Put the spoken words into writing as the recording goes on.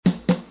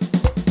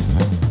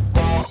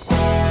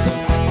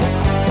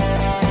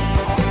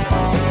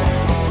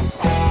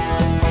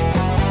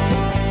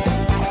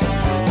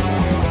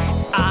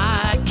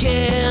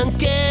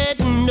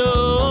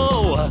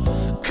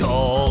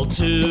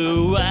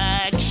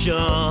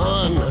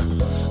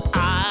action.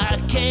 I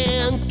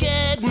can't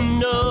get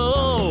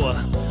no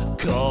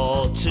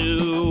call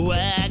to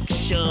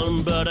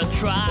action, but I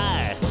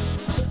try,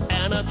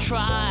 and I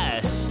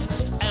try,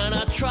 and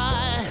I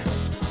try,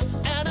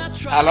 and I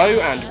try. Hello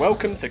and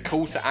welcome to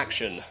Call to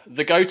Action,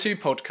 the go-to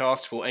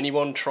podcast for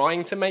anyone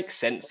trying to make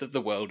sense of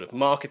the world of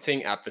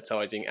marketing,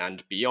 advertising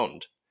and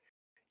beyond.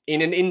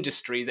 In an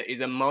industry that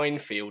is a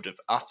minefield of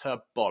utter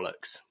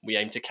bollocks, we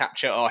aim to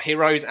capture our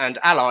heroes and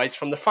allies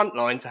from the front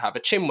line to have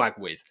a chinwag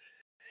with.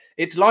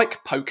 It's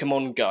like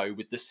Pokemon Go,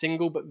 with the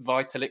single but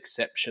vital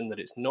exception that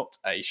it's not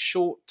a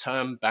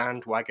short-term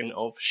bandwagon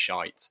of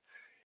shite.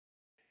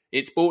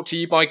 It's brought to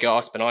you by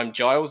Gasp, and I'm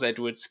Giles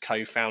Edwards,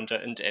 co-founder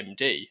and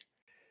MD.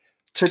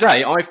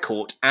 Today I've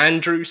caught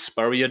Andrew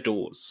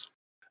Spurrier-Dawes,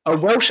 a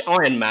Welsh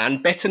Iron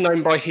Man better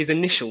known by his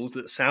initials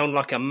that sound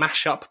like a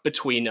mashup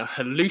between a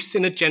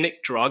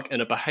hallucinogenic drug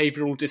and a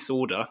behavioural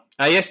disorder.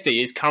 ASD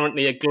is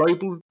currently a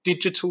global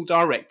digital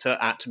director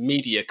at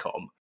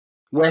Mediacom,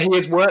 where he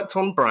has worked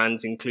on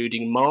brands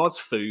including Mars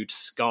Food,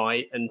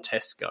 Sky and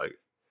Tesco.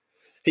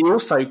 He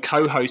also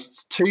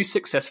co-hosts two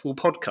successful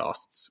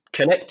podcasts,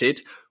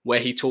 Connected, where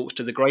he talks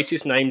to the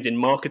greatest names in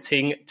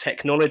marketing,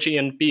 technology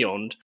and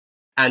beyond,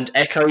 and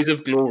Echoes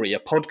of Glory, a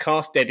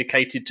podcast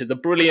dedicated to the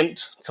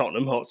brilliant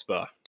Tottenham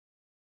Hotspur.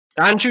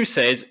 Andrew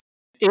says,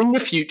 in the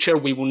future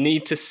we will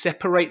need to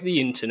separate the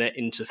internet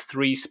into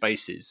three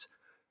spaces: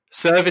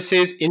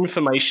 services,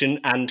 information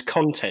and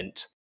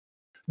content.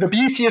 The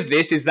beauty of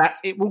this is that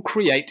it will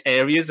create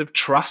areas of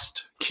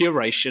trust,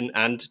 curation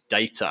and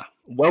data.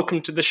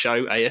 Welcome to the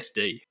show,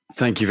 ASD.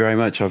 Thank you very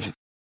much. I've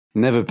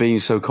never been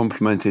so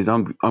complimented.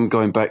 I'm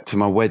going back to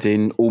my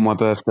wedding, all my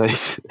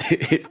birthdays.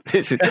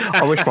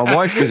 I wish my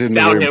wife was in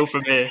the room. Downhill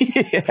from here.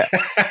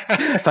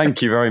 Yeah.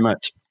 Thank you very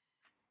much.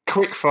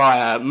 Quick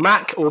fire,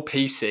 Mac or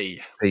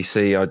PC?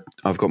 PC,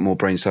 I've got more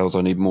brain cells.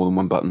 I need more than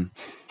one button.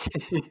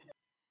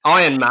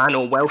 Iron Man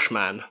or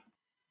Welshman?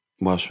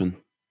 Welshman.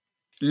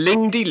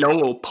 Ling Di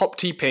Long or Pop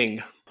Ti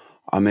Ping?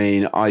 I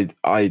mean,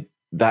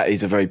 that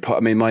is a very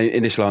my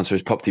initial answer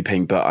is Pop Ti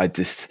Ping, but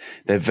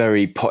they're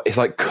very pop. It's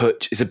like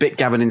Kutch. It's a bit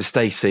Gavin and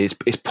Stacey.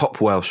 It's pop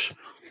Welsh,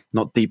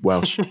 not deep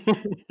Welsh.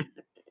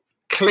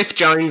 Cliff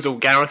Jones or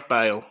Gareth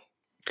Bale?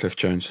 Cliff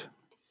Jones.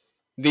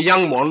 The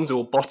Young Ones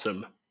or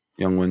Bottom?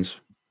 Young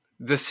Ones.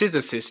 The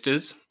Scissor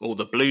Sisters or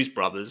the Blues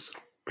Brothers?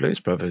 Blues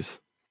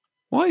Brothers.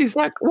 What is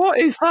that? What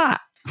is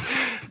that?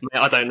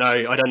 I don't know.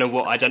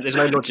 There's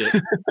no logic.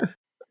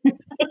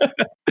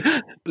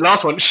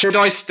 Last one. Should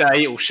I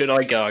stay or should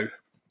I go?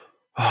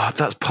 Oh,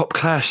 that's Pop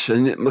Clash,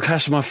 and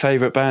Clash is my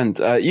favourite band.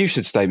 You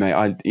should stay, mate.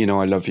 I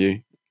love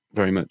you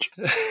very much.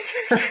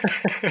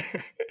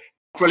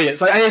 Brilliant.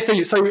 So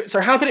ASD.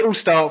 So how did it all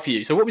start for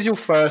you? So what was your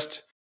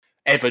first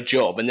ever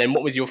job, and then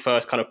what was your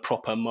first kind of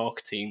proper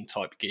marketing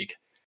type gig?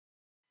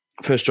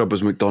 First job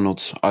was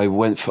McDonald's. I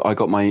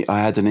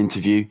had an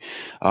interview.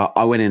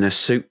 I went in a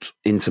suit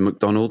into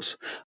McDonald's,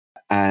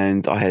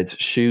 and I had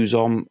shoes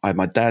on. I had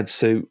my dad's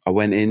suit. I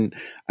went in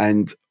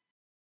and.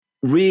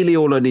 Really,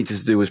 all I needed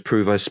to do was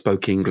prove I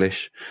spoke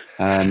English.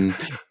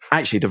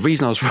 Actually, the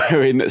reason I was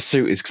wearing a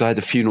suit is because I had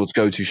a funeral to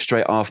go to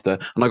straight after,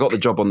 and I got the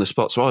job on the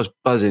spot. So I was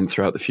buzzing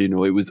throughout the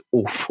funeral. It was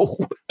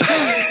awful.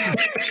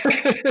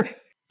 But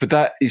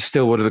that is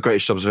still one of the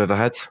greatest jobs I've ever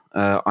had.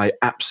 I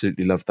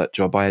absolutely loved that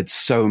job. I've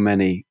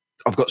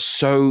got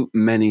so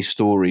many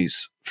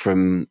stories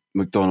from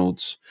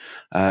McDonald's,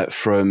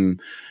 from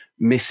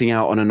missing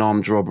out on an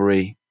armed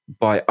robbery,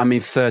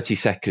 30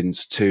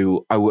 seconds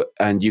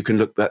and you can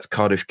look, that's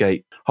Cardiff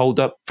Gate. Hold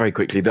up very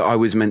quickly that I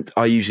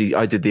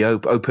did the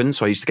open,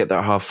 so I used to get there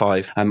at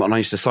 5:30, and I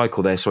used to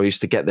cycle there, so I used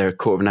to get there a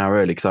quarter of an hour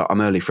early because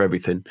I'm early for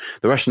everything.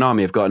 The Russian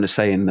army have gotten a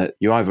saying that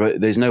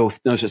there's no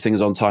such thing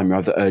as on time, you're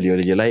either early or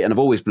you're late, and I've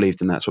always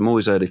believed in that, so I'm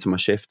always early to my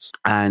shifts.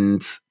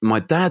 And my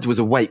dad was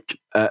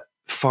awake at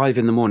 5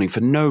 a.m. for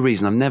no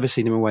reason. I've never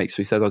seen him awake, so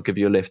he said, I'll give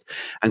you a lift.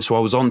 And so I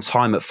was on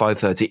time at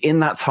 5:30.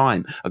 In that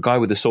time, a guy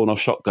with a sawn-off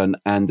shotgun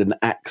and an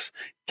axe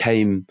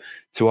came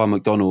to our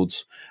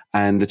McDonald's,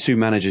 and the two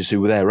managers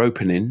who were there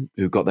opening,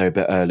 who got there a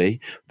bit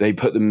early, they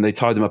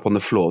tied them up on the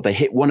floor. They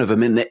hit one of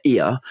them in the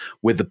ear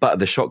with the butt of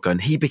the shotgun.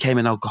 He became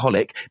an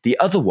alcoholic. The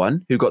other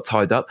one, who got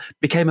tied up,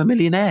 became a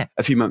millionaire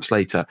a few months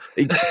later.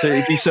 So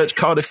if you search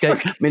Cardiff Gate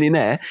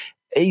millionaire,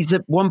 he's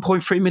at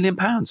 £1.3 million,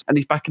 and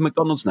he's back in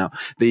McDonald's now.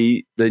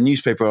 The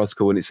newspaper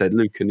article, when it said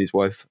Luke and his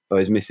wife,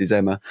 his Mrs.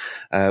 Emma,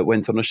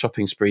 went on a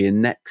shopping spree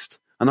in Next.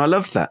 And I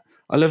loved that.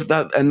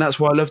 And that's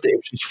why I loved it. It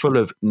was just full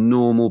of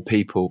normal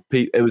people.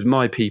 It was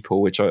my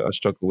people, which I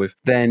struggle with.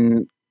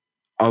 Then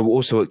I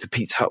also worked at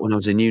Pizza Hut when I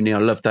was in uni. I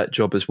loved that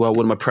job as well.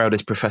 One of my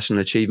proudest professional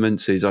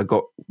achievements is I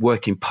got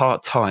working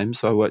part-time.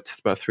 So I worked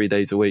about 3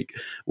 days a week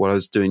while I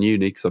was doing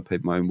uni because I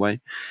paid my own way.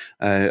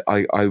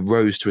 I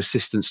rose to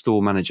assistant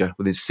store manager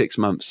within 6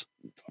 months.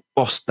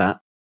 Bossed that.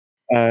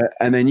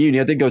 And then uni,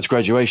 I didn't go to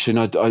graduation.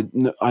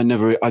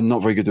 I'm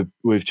not very good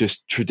with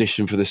just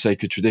tradition for the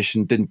sake of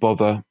tradition. Didn't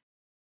bother.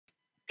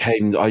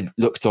 I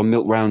looked on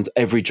Milk Round,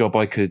 every job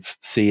I could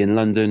see in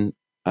London,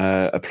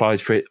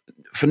 applied for it.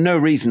 for no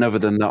reason other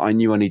than that I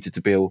knew I needed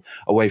to be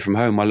away from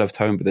home. I loved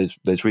home, but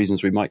there's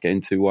reasons we might get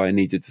into why I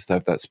needed to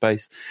have that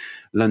space.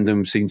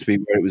 London seemed to be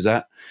where it was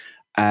at.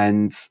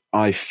 And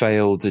I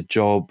failed a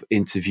job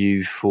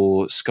interview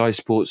for Sky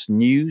Sports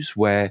News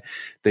to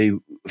be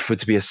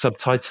a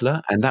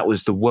subtitler, and that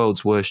was the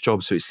world's worst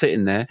job. So it's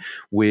sitting there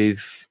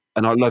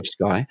and I love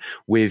Sky,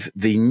 with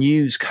the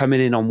news coming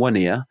in on one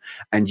ear,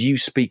 and you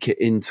speak it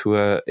into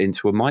a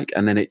mic,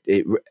 and then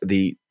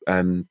the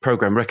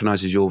program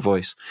recognizes your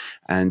voice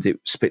and it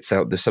spits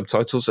out the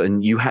subtitles.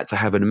 And you had to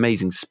have an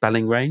amazing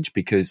spelling range,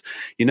 because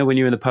when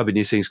you're in the pub and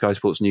you're seeing Sky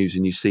Sports News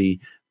and you see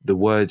the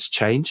words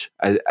change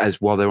as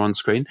while they're on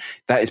screen,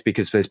 that is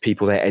because there's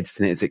people there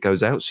editing it as it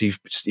goes out. So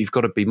you've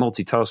got to be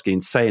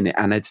multitasking, saying it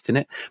and editing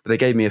it. But they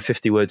gave me a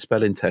 50-word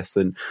spelling test,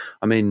 and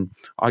I mean,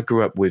 I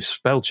grew up with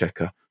spell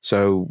checker,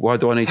 so why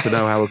do I need to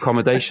know how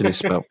accommodation is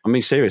spelled? I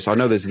mean, serious. I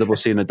know there's a double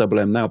C and a double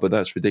M now, but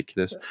that's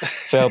ridiculous.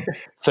 Failed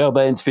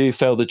that interview.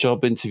 Failed the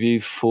job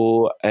interview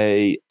for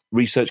a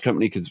research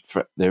company because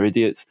they're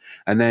idiots.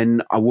 And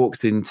then I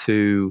walked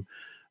into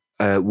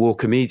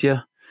Walker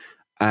Media,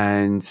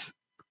 and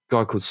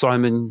guy called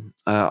Simon.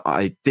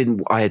 I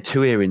had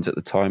 2 earrings at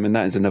the time, and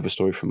that is another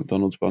story from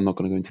McDonald's, but I'm not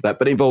going to go into that.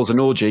 But it involves an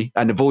orgy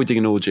and avoiding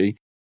an orgy.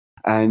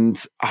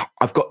 And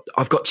I've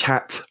got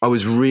chat. I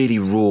was really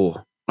raw.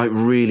 Like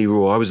really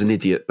raw. I was an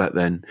idiot back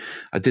then.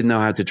 I didn't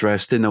know how to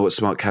dress, didn't know what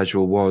smart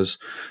casual was.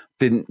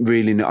 Didn't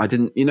really know. I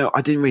didn't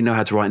really know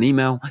how to write an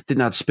email. Didn't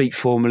know how to speak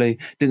formally.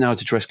 Didn't know how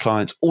to address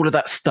clients. All of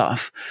that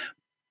stuff.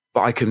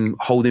 But I can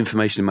hold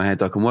information in my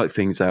head. I can work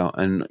things out.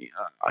 And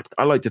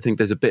I like to think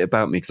there's a bit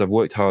about me because I've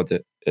worked hard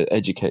at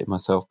educating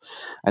myself.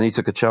 And he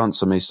took a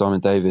chance on me,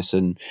 Simon Davis.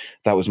 And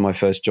that was my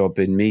first job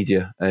in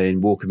media, in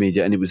Walker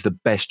Media. And it was the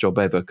best job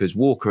ever, because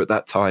Walker at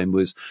that time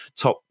was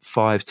top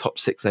 5, top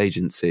 6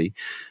 agency,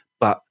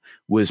 but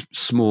was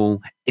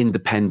small,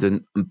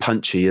 independent and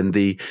punchy. And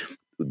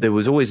there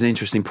was always an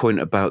interesting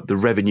point about the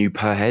revenue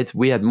per head.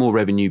 We had more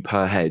revenue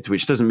per head,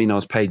 which doesn't mean I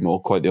was paid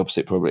more, quite the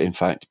opposite probably, in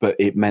fact, but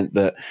it meant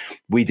that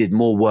we did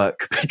more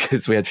work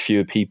because we had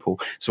fewer people.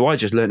 So I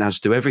just learned how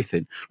to do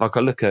everything. Like I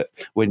look at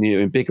when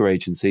you're in bigger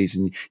agencies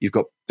and you've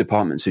got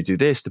departments who do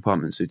this,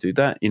 departments who do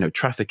that,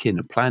 trafficking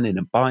and planning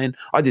and buying.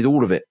 I did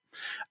all of it.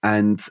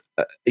 And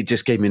it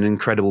just gave me an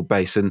incredible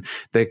base. And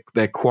it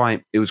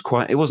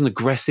wasn't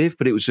aggressive,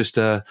 but it was just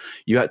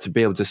you had to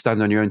be able to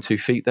stand on your own 2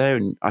 feet there.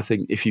 And I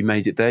think if you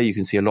made it there, you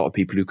can see a lot of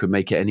people who could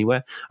make it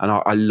anywhere. And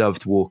I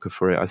loved Walker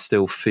for it. I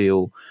still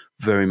feel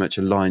very much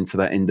aligned to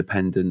that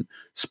independent,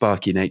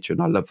 sparky nature,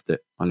 and I loved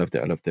it. I loved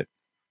it.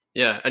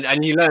 Yeah,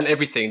 and you learned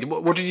everything.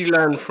 What did you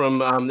learn from?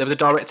 There was a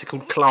director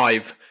called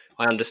Clive,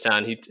 I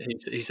understand. He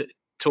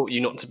taught you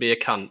not to be a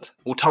cunt,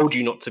 or told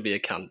you not to be a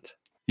cunt.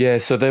 Yeah,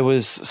 there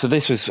was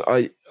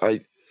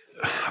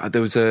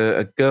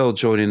a girl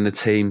joining the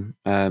team.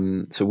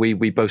 So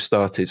we both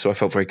started. So I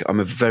felt I'm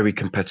a very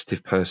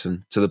competitive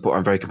person, to the point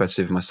I'm very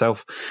competitive with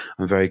myself.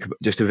 I'm very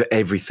just with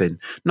everything,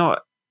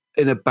 not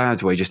in a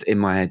bad way, just in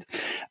my head.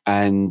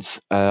 And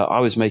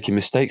I was making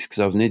mistakes because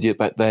I was an idiot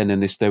back then.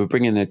 And they were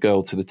bringing a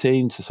girl to the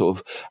team to sort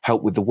of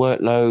help with the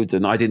workload,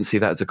 and I didn't see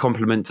that as a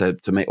compliment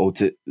to make,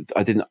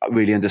 I didn't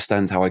really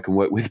understand how I can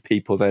work with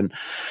people then.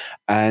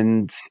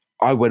 And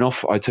I went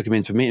off. I took him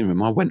into a meeting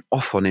room. I went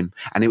off on him,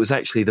 and it was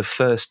actually the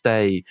first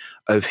day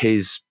of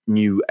his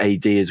new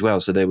AD as well.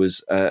 So there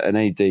was an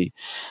AD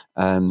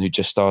who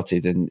just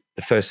started, and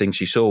the first thing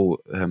she saw,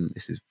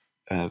 this is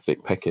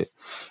Vic Peckett,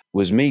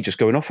 was me just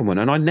going off on one,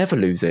 and I never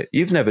lose it.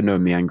 You've never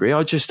known me angry. I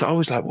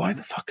was like, why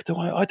the fuck do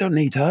I don't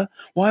need her.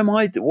 Why am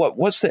I?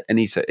 What's that? And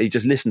he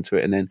just listened to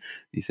it, and then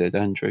he said,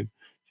 Andrew,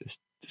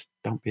 just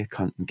don't be a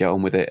cunt and get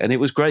on with it. And it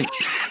was great.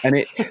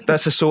 And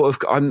that's a sort of,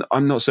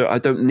 I'm not so, I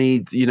don't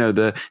need,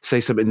 the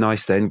say something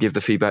nice then give the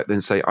feedback,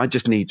 then say, I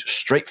just need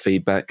straight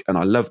feedback. And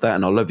I love that.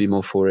 And I'll love you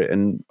more for it.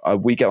 And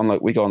we got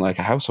on like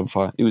a house on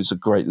fire. He was a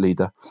great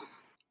leader.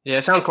 Yeah,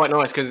 it sounds quite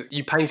nice, because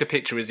you paint a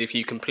picture as if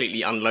you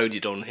completely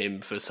unloaded on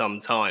him for some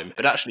time,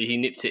 but actually he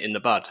nipped it in the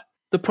bud.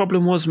 The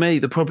problem was me.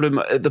 The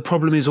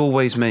problem is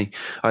always me.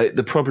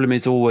 The problem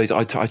is always,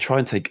 I try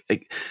and take,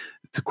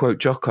 to quote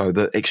Jocko,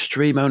 the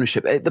extreme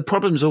ownership. The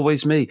problem is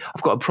always me.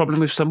 I've got a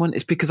problem with someone.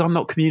 It's because I'm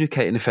not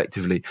communicating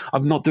effectively.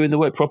 I'm not doing the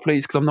work properly.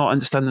 It's because I'm not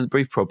understanding the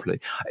brief properly.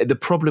 The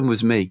problem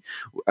was me.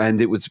 And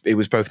it was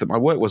both that my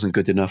work wasn't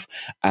good enough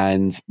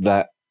and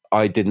that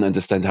I didn't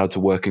understand how to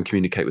work and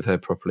communicate with her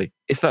properly.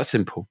 It's that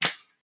simple.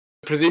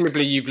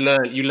 Presumably you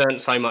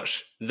learned so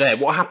much there.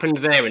 What happened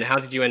there, and how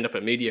did you end up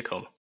at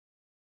MediaCom?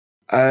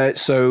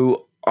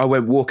 So I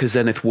went Walker,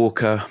 Zenith,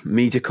 Walker,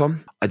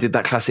 MediaCom. I did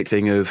that classic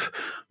thing of,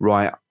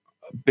 right,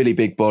 Billy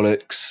Big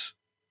Bollocks,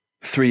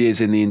 3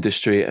 years in the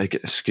industry.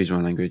 Excuse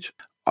my language.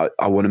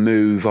 I want to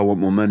move. I want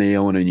more money. I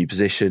want a new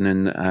position.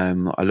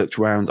 And I looked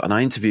around and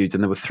I interviewed,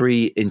 and there were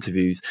 3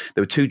 interviews.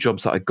 There were 2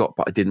 jobs that I got,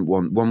 but I didn't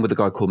want. One with a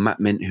guy called Matt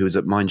Mint, who was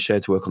at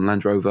Mindshare to work on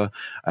Land Rover,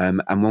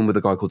 and one with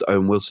a guy called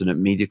Owen Wilson at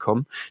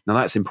MediaCom. Now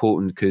that's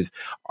important because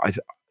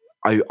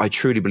I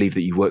truly believe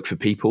that you work for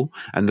people,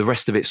 and the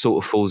rest of it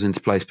sort of falls into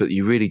place, but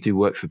you really do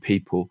work for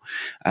people.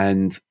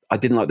 And I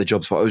didn't like the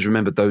jobs, but I always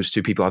remembered those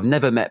two people. I've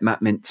never met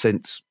Matt Mint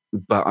since,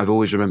 but I've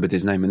always remembered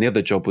his name. And the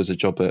other job was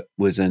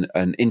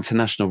an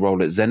international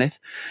role at Zenith.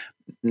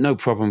 No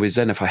problem with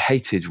Zenith. I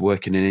hated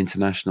working in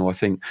international. I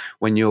think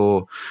when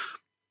you're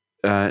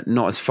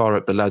not as far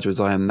up the ladder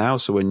as I am now,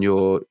 so when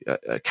you're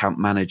account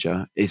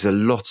manager, is a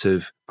lot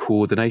of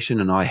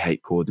coordination, and I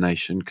hate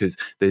coordination because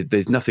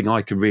there's nothing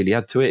I can really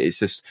add to it. It's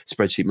just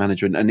spreadsheet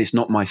management, and it's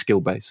not my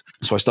skill base.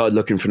 So I started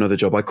looking for another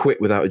job. I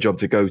quit without a job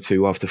to go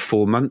to after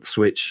 4 months,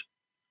 which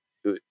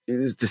it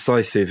was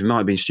decisive. It might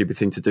have been a stupid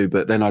thing to do,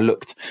 but then I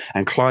looked,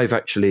 and Clive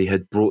actually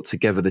had brought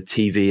together the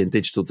TV and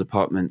digital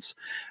departments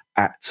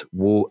at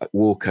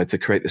Walker to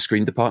create the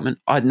screen department.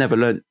 I'd never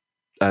learnt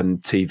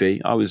TV.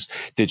 I was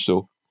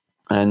digital.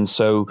 And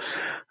so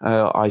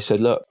I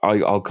said, look,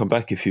 I'll come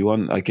back if you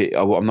want.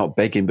 I'm not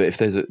begging, but if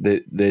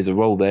there's a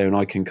role there and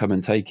I can come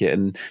and take it.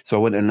 And so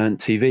I went and learned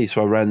TV.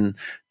 So I ran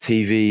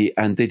TV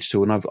and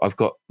digital, and I've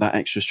got that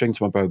extra string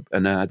to my bow.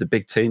 And I had a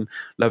big team,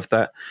 loved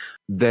that.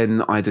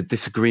 Then I had a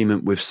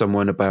disagreement with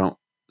someone about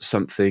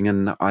something,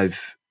 and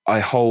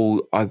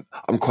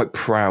I'm quite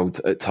proud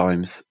at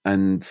times,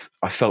 and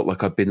I felt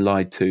like I've been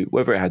lied to.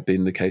 Whether it had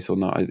been the case or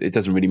not, it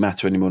doesn't really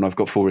matter anymore, and I've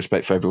got full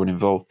respect for everyone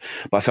involved.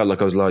 But I felt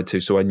like I was lied to,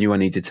 so I knew I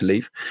needed to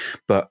leave.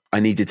 But I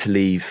needed to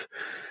leave.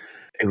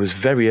 It was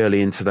very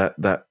early into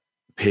that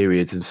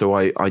period, and so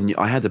I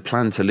had a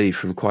plan to leave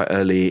from quite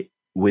early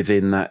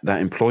within that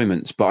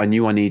employment. But I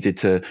knew I needed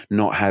to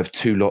not have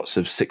 2 lots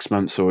of 6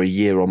 months or a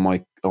year on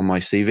my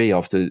CV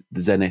after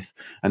the Zenith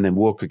and then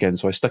Walk again.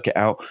 So I stuck it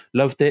out,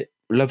 loved it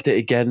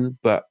again,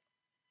 but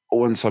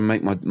once I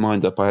make my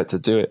mind up, I had to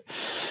do it.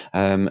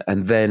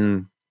 And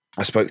then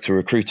I spoke to a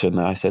recruiter, and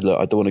I said, look,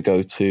 I don't want to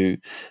go to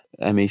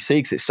MEC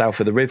because it's south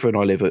of the river, and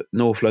I live at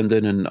North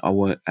London, and I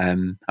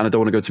don't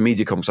want to go to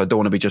MediaCom because I don't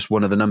want to be just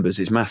one of the numbers.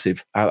 It's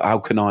massive. How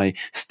can I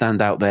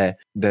stand out there?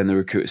 Then the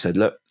recruiter said,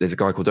 look, there's a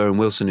guy called Owen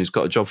Wilson who's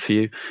got a job for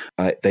you.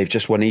 They've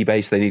just won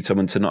eBay, so they need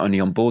someone to not only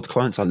onboard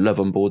clients. I love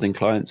onboarding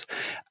clients,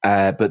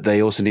 but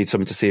they also need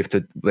someone to see if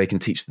they can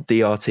teach the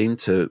DR team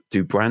to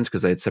do brands,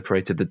 because they had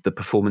separated the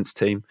performance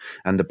team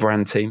and the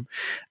brand team.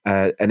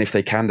 And if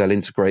they can, they'll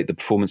integrate the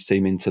performance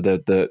team into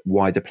the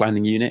wider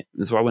planning unit.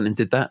 And so I went and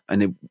did that,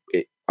 and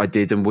I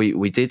did, and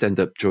we did end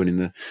up joining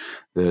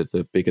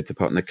the bigger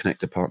department, the Connect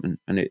department,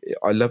 and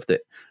I loved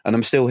it, and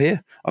I'm still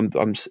here.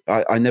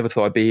 I never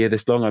thought I'd be here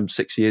this long. I'm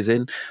 6 years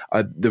in.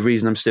 The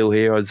reason I'm still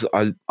here is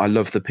I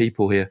love the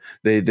people here.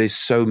 There's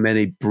so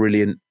many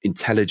brilliant,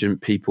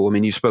 intelligent people. I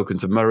mean, you've spoken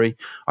to Murray,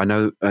 I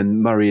know,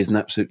 and Murray is an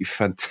absolutely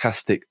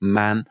fantastic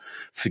man.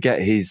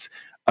 Forget his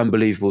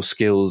unbelievable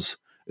skills,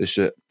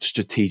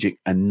 strategic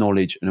and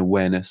knowledge and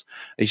awareness.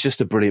 He's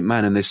just a brilliant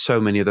man, and there's so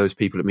many of those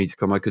people at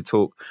MediaCom I could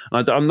talk.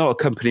 And I'm not a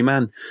company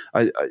man.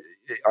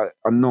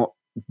 I'm not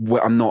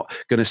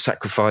going to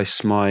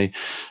sacrifice my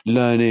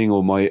learning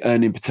or my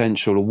earning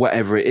potential or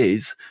whatever it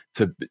is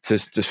to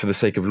just for the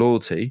sake of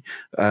loyalty.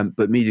 But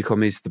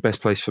MediaCom is the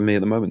best place for me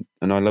at the moment,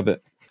 and I love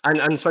it.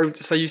 And so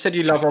you said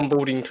you love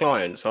onboarding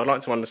clients. So I'd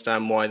like to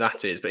understand why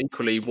that is. But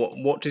equally,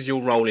 what does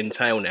your role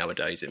entail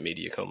nowadays at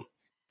MediaCom?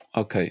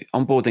 Okay,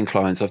 onboarding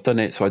clients. I've done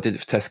it. So I did it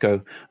for Tesco.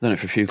 I've done it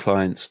for a few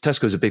clients.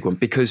 Tesco's a big one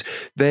because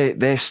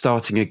they're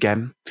starting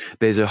again.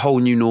 There's a whole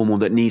new normal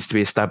that needs to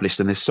be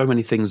established, and there's so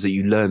many things that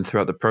you learn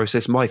throughout the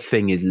process. My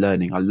thing is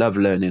learning. I love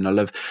learning. I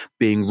love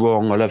being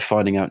wrong. I love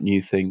finding out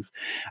new things.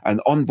 And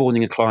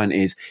onboarding a client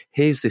is,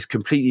 here's this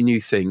completely new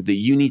thing that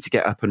you need to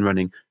get up and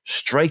running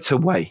straight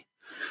away.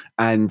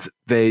 And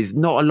there's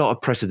not a lot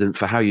of precedent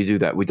for how you do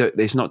that.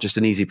 It's not just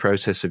an easy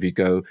process of you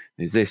go,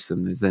 there's this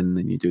and there's then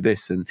you do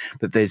this.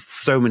 But there's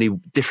so many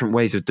different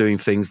ways of doing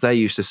things. They're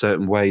used to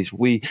certain ways.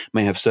 We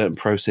may have certain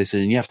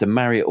processes, and you have to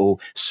marry it all.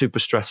 Super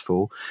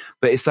stressful.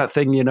 But it's that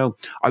thing,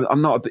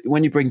 I'm not,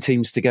 when you bring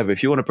teams together,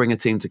 if you want to bring a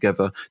team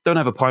together, don't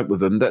have a pint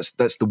with them. That's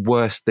the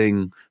worst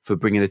thing for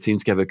bringing a team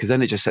together, because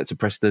then it just sets a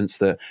precedence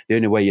that the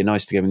only way you're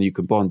nice together and you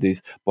can bond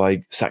is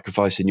by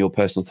sacrificing your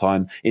personal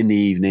time in the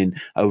evening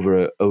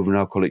over an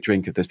alcoholic drink.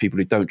 If there's people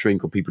who don't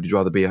drink or people who'd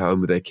rather be at home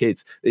with their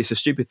kids, it's a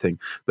stupid thing.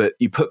 But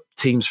you put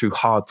teams through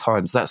hard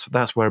times.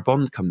 That's where a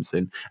bond comes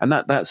in, and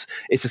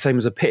it's the same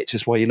as a pitch.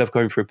 That's why you love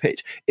going for a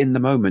pitch. In the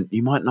moment,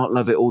 you might not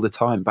love it all the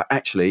time, but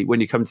actually,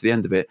 when you come to the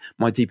end of it,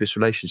 my deepest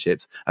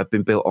relationships have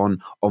been built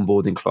on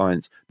onboarding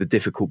clients, the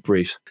difficult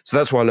briefs. So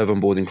that's why I love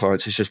onboarding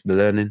clients. It's just the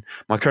learning.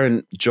 My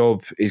current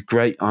job is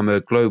great. I'm a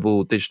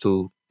global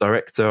digital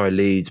director. I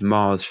lead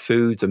Mars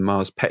Foods and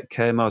Mars Pet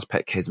Care. Mars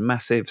Pet Care is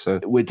massive. So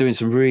we're doing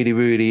some really,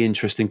 really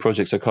interesting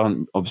projects. I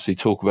can't obviously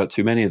talk about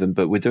too many of them,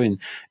 but we're doing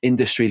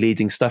industry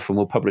leading stuff, and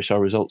we'll publish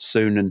our results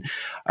soon.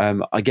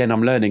 And again,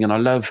 I'm learning, and I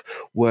love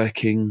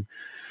working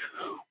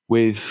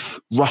with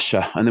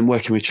Russia and then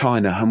working with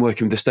China and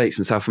working with the States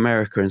and South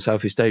America and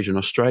Southeast Asia and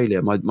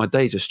Australia. My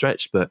days are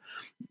stretched, but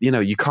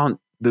you can't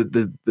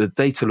the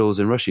data laws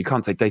in Russia, you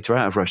can't take data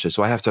out of Russia.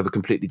 So I have to have a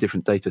completely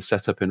different data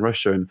set up in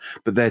Russia.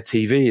 But their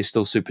TV is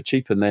still super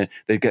cheap and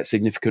they get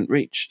significant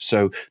reach.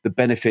 So the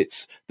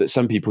benefits that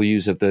some people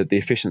use of the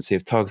efficiency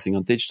of targeting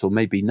on digital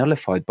may be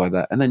nullified by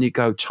that. And then you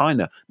go,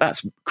 China,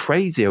 that's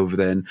crazy over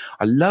there. And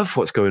I love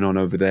what's going on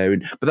over there.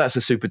 But that's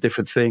a super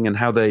different thing, and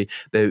how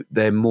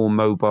they're more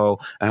mobile,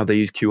 and how they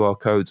use QR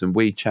codes and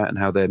WeChat, and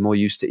how they're more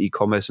used to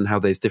e-commerce, and how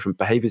there's different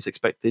behaviors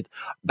expected.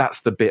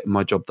 That's the bit of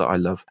my job that I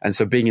love. And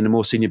so being in a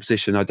more senior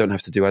position, I don't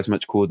have to do as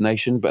much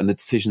coordination, but the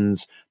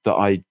decisions that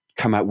I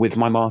come out with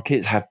my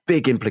markets have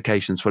big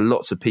implications for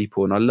lots of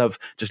people. And I love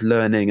just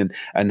learning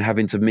and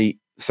having to meet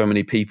so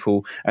many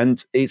people.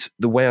 And it's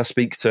the way I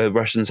speak to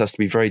Russians has to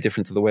be very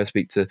different to the way I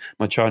speak to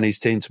my Chinese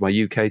team, to my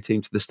UK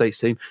team, to the States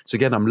team. So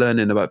again, I'm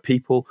learning about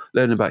people,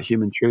 learning about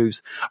human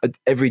truths.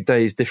 Every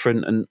day is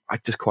different, and I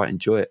just quite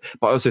enjoy it.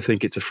 But I also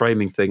think it's a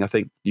framing thing. I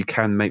think you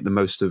can make the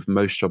most of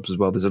most jobs as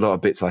well. There's a lot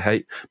of bits I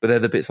hate, but they're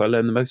the bits I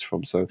learn the most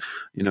from. So,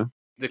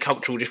 The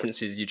cultural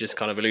differences you just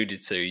kind of alluded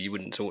to, you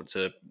wouldn't talk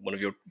to one of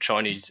your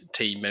Chinese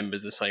team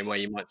members the same way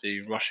you might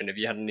do Russian. Have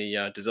you had any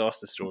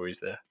disaster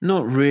stories there?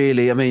 Not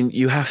really. I mean,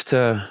 you have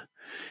to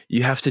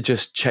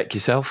just check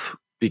yourself,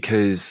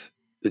 because,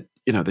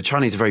 the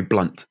Chinese are very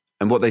blunt.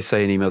 And what they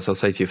say in emails, they'll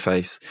say to your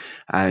face,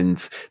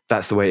 and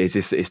that's the way it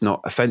is. It's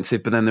not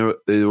offensive, but then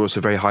they're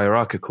also very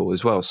hierarchical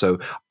as well. So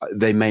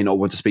they may not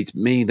want to speak to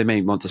me. They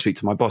may want to speak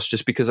to my boss,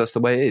 just because that's the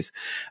way it is.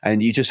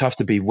 And you just have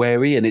to be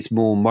wary. And it's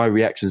more my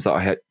reactions that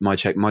I had.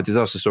 My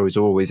disaster stories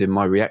are always in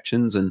my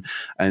reactions, and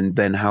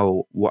then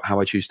how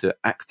I choose to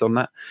act on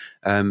that.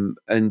 I'm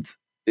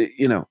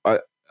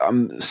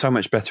so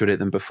much better at it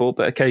than before.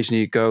 But occasionally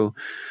you go,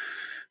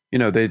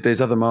 there's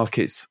other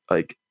markets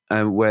like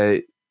where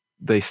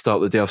they start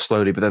the day off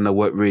slowly, but then they'll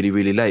work really,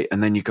 really late.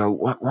 And then you go,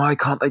 why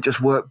can't they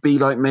just be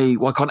like me?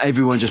 Why can't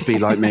everyone just be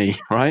like me?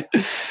 Right?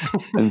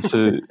 And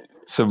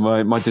so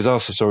my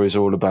disaster stories are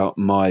all about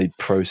my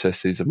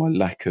processes and my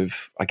lack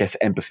of, I guess,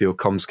 empathy or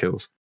comm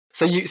skills.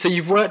 So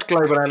you've worked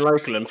global and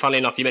local, and funnily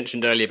enough, you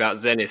mentioned earlier about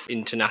Zenith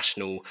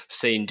international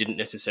scene didn't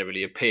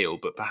necessarily appeal,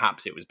 but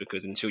perhaps it was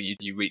because until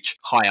you reach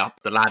high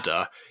up the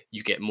ladder,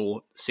 you get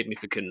more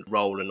significant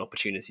role and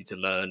opportunity to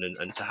learn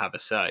and to have a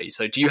say.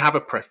 So do you have a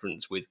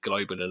preference with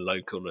global and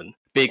local and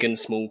big and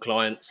small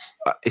clients?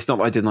 It's not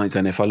that I didn't like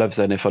Zenith. I love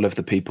Zenith. I love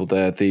the people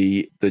there.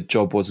 The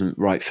job wasn't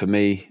right for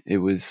me.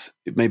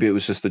 Maybe it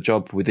was just the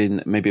job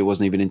within, maybe it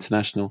wasn't even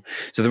international.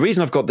 So the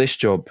reason I've got this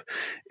job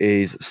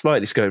is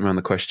slightly skirting around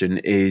the question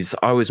is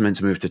I was meant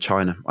to move to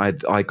China.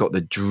 I got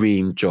the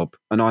dream job,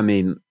 and I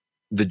mean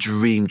the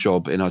dream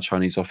job in our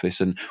Chinese office.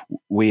 And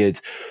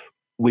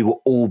we were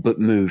all but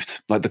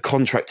moved. Like the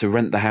contract to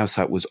rent the house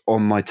out was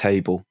on my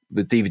table.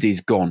 The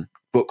DVD's gone.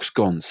 Books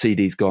gone,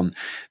 CDs gone.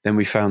 Then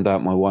we found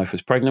out my wife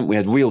was pregnant. We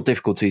had real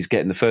difficulties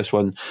getting the first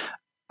one,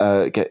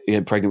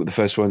 getting pregnant with the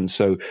first one.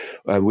 So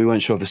we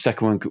weren't sure if the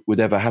second one would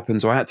ever happen.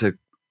 So I had to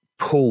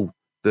pull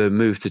the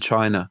move to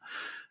China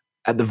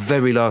at the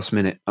very last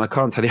minute. And I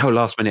can't tell you how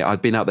last minute.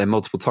 I'd been out there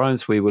multiple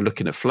times. We were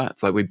looking at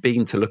flats. Like we'd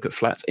been to look at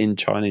flats in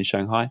China, in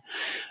Shanghai.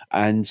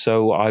 And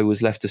so I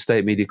was left to stay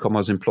at Mediacom. I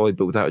was employed,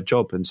 but without a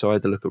job. And so I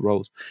had to look at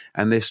roles.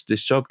 And this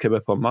job came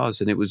up on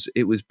Mars, and it was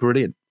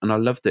brilliant. And I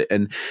loved it.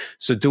 And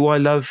so do I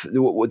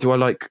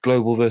like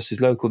global versus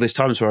local? There's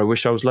times where I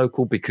wish I was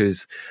local,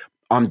 because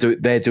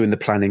they're doing the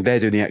planning, they're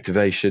doing the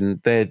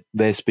activation,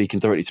 they're speaking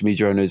directly to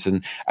media owners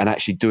and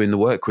actually doing the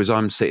work, whereas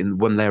I'm sitting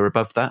one layer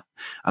above that,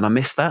 and I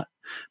miss that.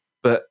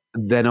 But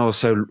then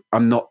also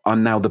I'm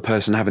now the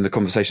person having the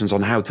conversations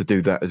on how to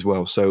do that as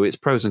well. So it's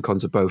pros and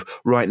cons of both.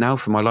 Right now,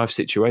 for my life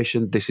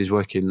situation, this is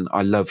working.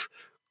 I love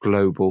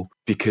global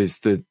because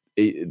the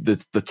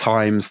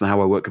times and how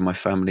I work with my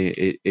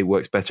family, it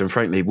works better. And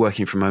frankly,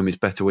 working from home is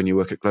better when you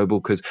work at global,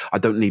 because I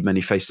don't need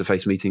many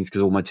face-to-face meetings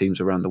because all my teams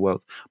are around the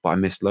world, but I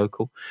miss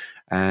local.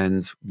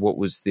 And what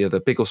was the other,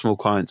 big or small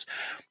clients?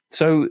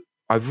 So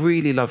I've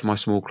really loved my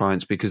small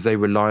clients because they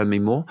rely on me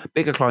more.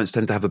 Bigger clients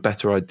tend to have a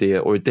better idea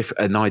or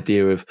an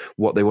idea of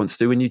what they want to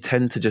do, and you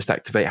tend to just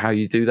activate how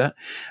you do that.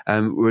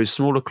 Whereas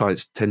smaller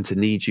clients tend to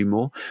need you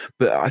more.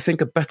 But I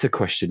think a better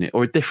question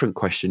or a different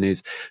question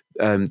is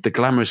the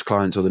glamorous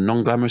clients or the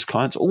non-glamorous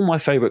clients. All my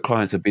favorite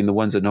clients have been the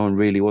ones that no one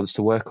really wants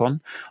to work on.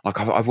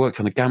 Like I've worked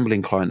on a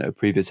gambling client at a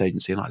previous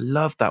agency, and I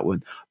love that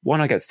one. One,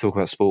 I get to talk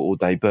about sport all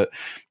day, but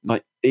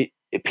like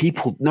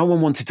people, no one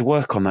wanted to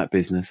work on that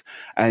business.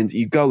 And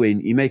you go in,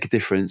 you make a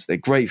difference. They're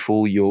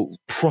grateful. You're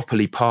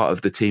properly part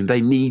of the team. They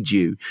need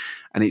you,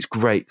 and it's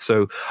great.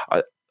 So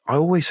I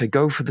always say,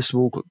 go for the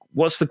small.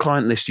 What's the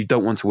client list you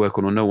don't want to work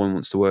on or no one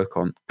wants to work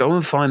on? Go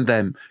and find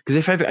them. Because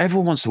if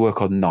everyone wants to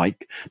work on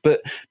Nike,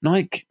 but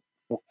Nike,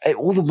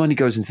 all the money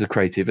goes into the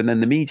creative, and then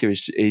the media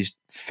is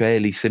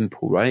fairly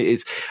simple,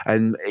 right?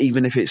 And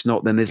even if it's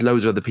not, then there's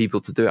loads of other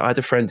people to do it. I had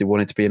a friend who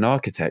wanted to be an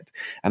architect,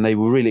 and they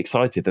were really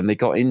excited, and they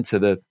got into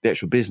the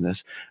actual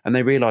business, and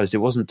they realised it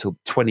wasn't until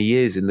 20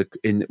 years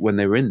when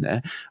they were in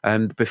there,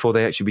 before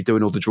they actually be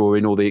doing all the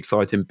drawing, all the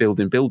exciting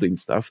building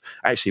stuff.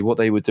 Actually, what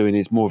they were doing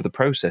is more of the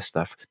process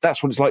stuff.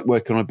 That's what it's like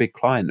working on a big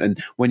client,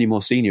 and when you're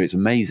more senior, it's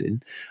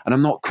amazing. And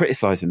I'm not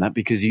criticising that,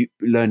 because you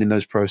learning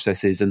those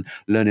processes and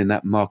learning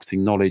that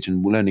marketing knowledge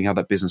and learning how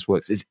that business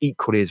works is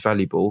equally as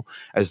valuable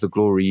as the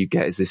glory you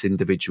get as this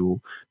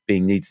individual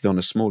being needed on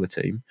a smaller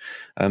team.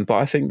 But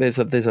I think there's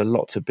a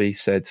lot to be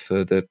said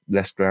for the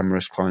less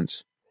glamorous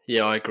clients.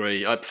 Yeah, I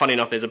agree. Funny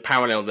enough, there's a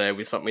parallel there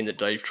with something that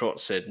Dave Trott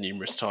said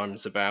numerous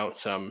times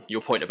about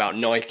your point about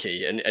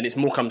Nike, and it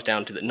more comes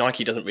down to that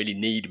Nike doesn't really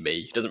need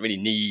me, doesn't really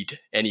need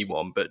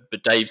anyone. But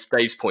Dave's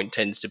point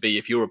tends to be,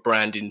 if you're a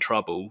brand in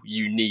trouble,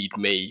 you need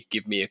me.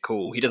 Give me a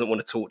call. He doesn't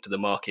want to talk to the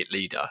market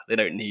leader. They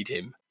don't need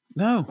him.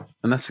 No,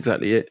 and that's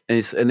exactly it.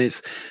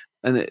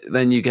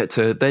 Then you get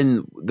to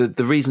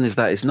the reason is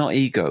that it's not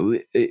ego.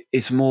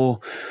 It's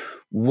more,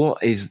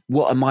 what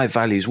are my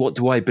values? What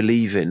do I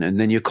believe in? And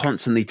then you're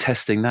constantly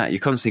testing that. You're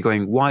constantly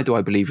going, why do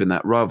I believe in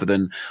that? Rather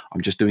than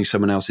I'm just doing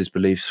someone else's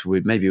beliefs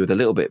with a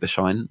little bit of a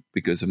shine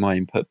because of my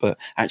input, but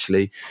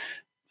actually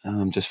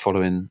I'm just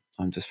following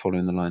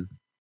the line.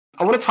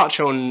 I want to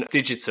touch on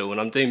digital, and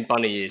I'm doing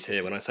bunny ears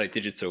here when I say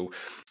digital.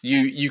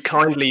 You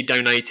kindly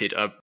donated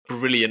a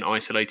brilliant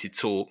isolated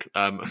talk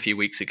a few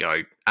weeks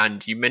ago,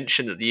 and you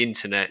mentioned that the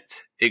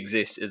internet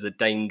exists as a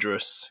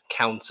dangerous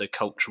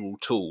counter-cultural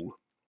tool.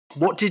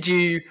 What did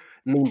you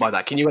mean by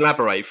that? Can you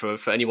elaborate for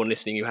anyone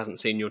listening who hasn't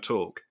seen your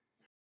talk?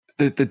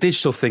 The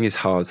digital thing is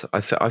hard.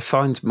 I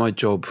find my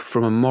job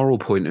from a moral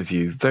point of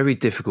view very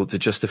difficult to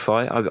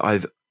justify. I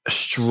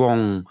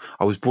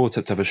was brought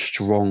up to have a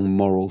strong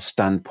moral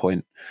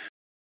standpoint,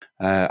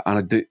 and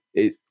I do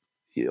it.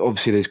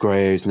 Obviously, there's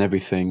grey areas and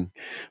everything,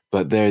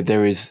 but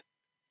there is.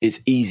 It's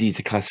easy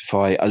to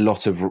classify a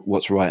lot of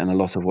what's right and a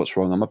lot of what's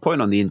wrong. And my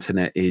point on the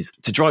internet is,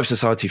 to drive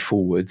society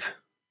forward,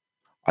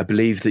 I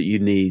believe that you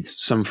need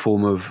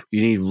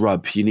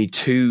rub. You need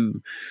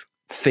two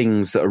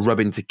things that are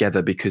rubbing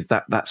together, because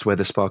that's where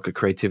the spark of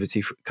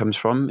creativity comes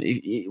from.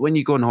 When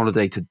you go on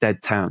holiday to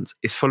dead towns,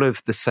 it's full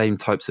of the same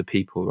types of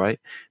people, right?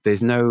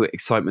 There's no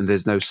excitement,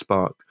 there's no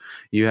spark.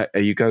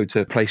 You go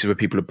to places where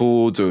people are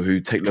bored, or who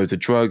take loads of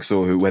drugs,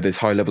 or where there's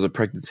high levels of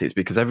pregnancies,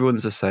 because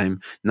everyone's the same,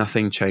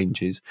 nothing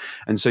changes.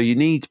 And so you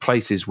need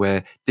places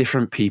where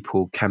different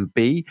people can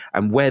be,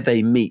 and where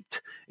they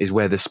meet is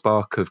where the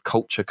spark of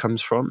culture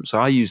comes from. So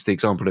I use the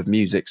example of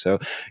music. So,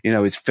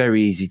 it's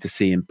very easy to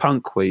see in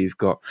punk, where you've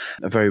got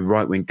a very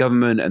right-wing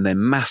government and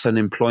then mass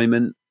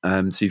unemployment.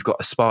 So you've got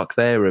a spark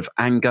there of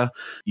anger.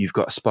 You've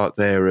got a spark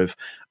there of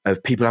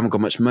people haven't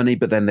got much money,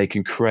 but then they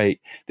can create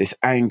this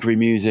angry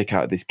music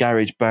out of this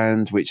garage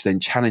band, which then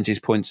challenges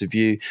points of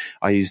view.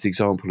 I use the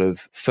example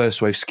of first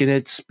wave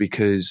skinheads,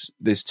 because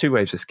there's two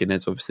waves of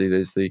skinheads. Obviously,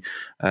 there's the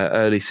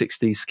early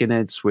 60s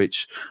skinheads,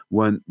 which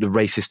weren't the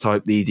racist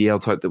type, the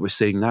EDL type that we're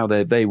seeing now.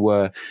 They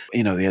were,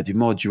 they had your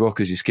mods, your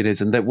rockers, your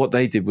skinheads. And what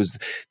they did was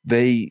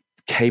they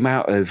came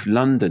out of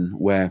London,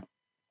 where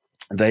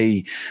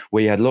you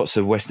had lots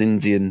of West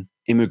Indian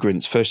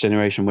immigrants, first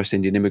generation West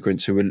Indian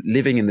immigrants, who were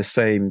living in the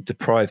same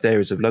deprived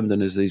areas of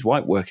London as these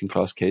white working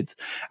class kids.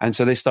 And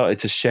so they started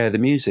to share the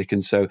music.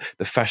 And so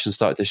the fashion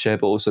started to share,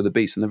 but also the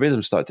beats and the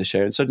rhythm started to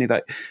share. And suddenly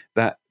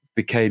that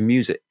became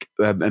music,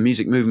 a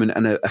music movement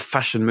and a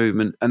fashion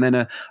movement, and then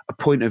a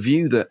point of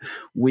view that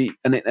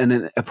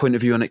a point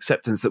of view on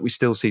acceptance that we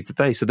still see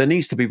today. So there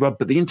needs to be rub,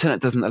 but the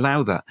internet doesn't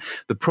allow that.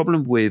 The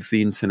problem with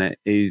the internet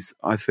is,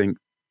 I think,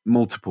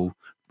 multiple.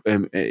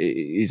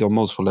 Is on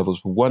multiple levels.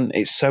 One,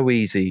 it's so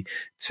easy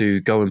to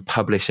go and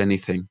publish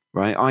anything,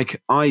 right?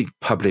 I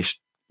publish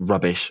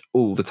rubbish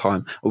all the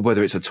time, or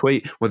whether it's a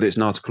tweet, whether it's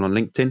an article on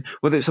LinkedIn,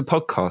 whether it's a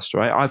podcast,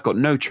 right? I've got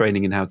no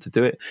training in how to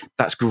do it.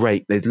 That's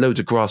great. There's loads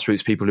of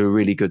grassroots people who are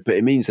really good, but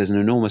it means there's an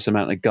enormous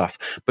amount of guff.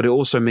 But it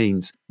also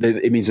means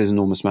there's an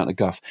enormous amount of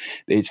guff.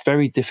 It's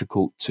very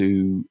difficult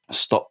to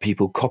stop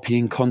people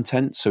copying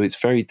content. So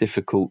it's very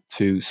difficult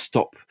to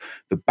stop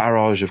the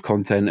barrage of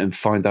content and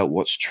find out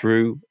what's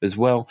true as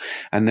well.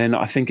 And then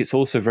I think it's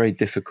also very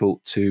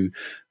difficult to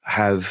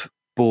have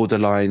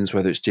borderlines,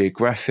 whether it's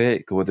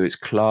geographic or whether it's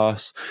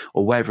class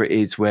or wherever it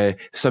is, where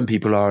some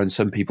people are and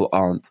some people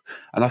aren't.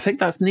 And I think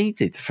that's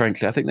needed,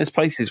 frankly. I think there's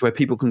places where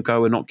people can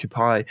go and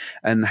occupy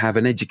and have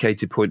an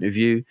educated point of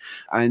view.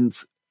 And,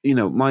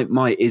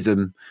 my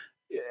ism,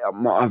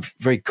 I'm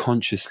very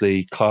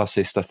consciously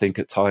classist, I think,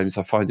 at times.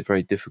 I find it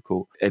very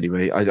difficult.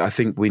 Anyway, I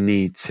think we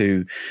need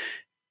to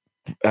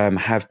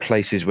have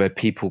places where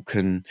people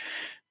can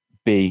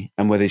be,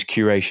 and where there's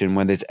curation,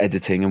 where there's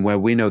editing, and where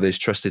we know there's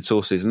trusted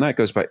sources. And that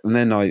goes back. And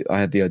then I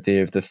had the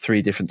idea of the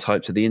three different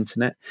types of the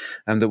internet,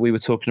 and that we were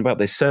talking about.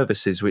 There's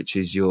services, which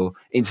is your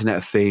Internet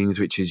of Things,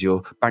 which is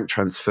your bank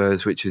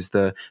transfers, which is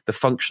the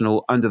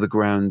functional under the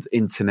ground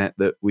internet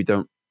that we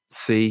don't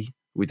see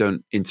we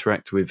don't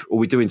interact with, or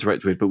we do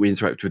interact with, but we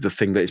interact with the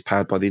thing that is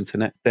powered by the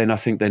internet, then I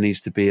think there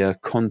needs to be a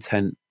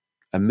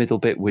middle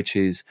bit, which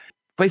is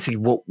basically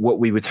what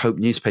we would hope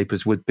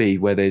newspapers would be,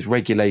 where there's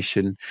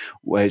regulation,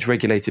 where it's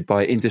regulated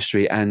by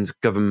industry and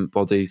government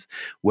bodies,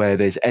 where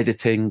there's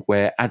editing,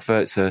 where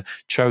adverts are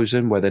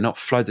chosen, where they're not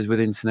flooded with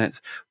internet,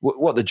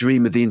 what the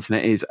dream of the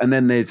internet is. And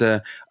then there's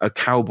a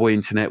cowboy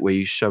internet where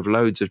you shove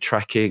loads of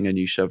tracking and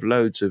you shove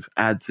loads of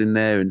ads in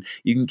there, and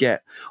you can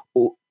get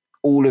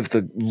all of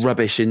the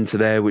rubbish into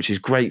there, which is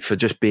great for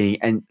just being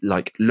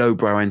like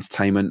lowbrow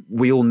entertainment.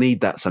 We all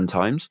need that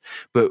sometimes.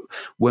 But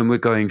when we're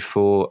going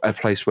for a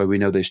place where we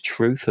know there's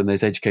truth and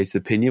there's educated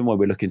opinion, where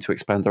we're looking to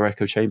expand our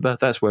echo chamber,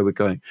 that's where we're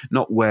going.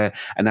 Not where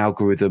an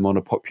algorithm on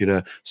a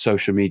popular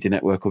social media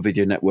network or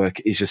video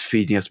network is just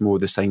feeding us more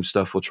of the same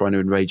stuff or trying to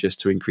enrage us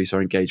to increase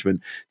our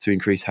engagement, to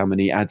increase how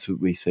many ads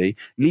we see.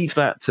 Leave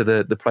that to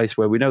the place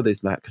where we know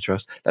there's lack of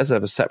trust. Let's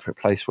have a separate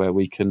place where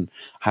we can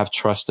have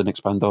trust and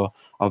expand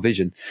our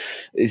vision.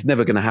 It's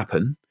never going to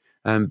happen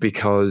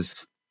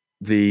because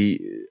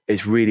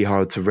it's really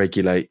hard to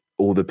regulate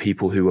all the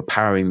people who are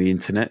powering the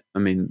internet. I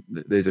mean,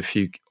 there's a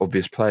few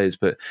obvious players,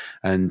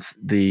 and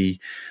the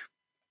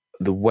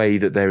way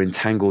that they're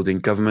entangled in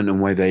government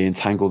and way they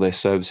entangle their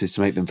services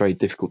to make them very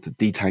difficult to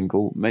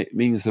detangle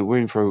means that we're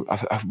in for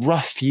a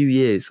rough few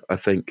years, I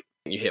think.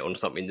 You hit on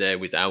something there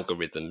with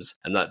algorithms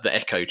and that the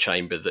echo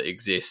chamber that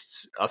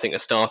exists. I think a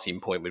starting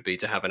point would be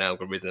to have an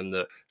algorithm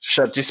that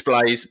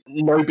displays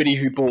nobody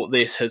who bought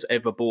this has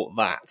ever bought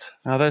that.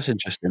 Oh, that's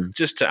interesting.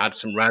 Just to add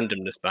some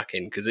randomness back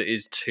in, because it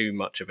is too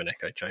much of an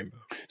echo chamber.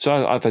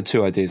 So I've had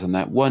two ideas on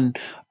that. One,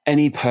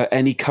 any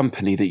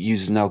company that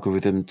uses an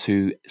algorithm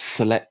to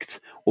select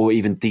or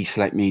even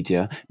deselect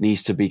media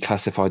needs to be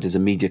classified as a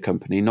media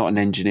company, not an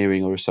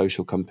engineering or a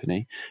social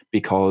company,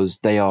 because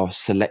they are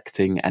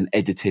selecting and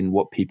editing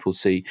what people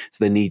see.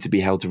 So they need to be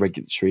held to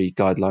regulatory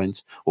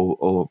guidelines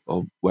or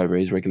wherever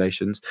it is,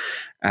 regulations.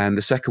 And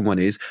the second one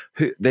is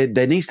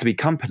there needs to be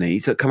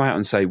companies that come out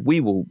and say, we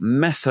will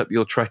mess up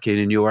your tracking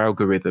and your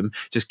algorithm.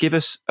 Just give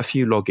us a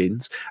few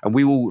logins and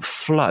we will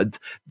flood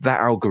that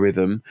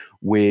algorithm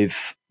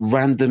with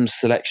random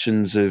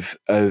selections of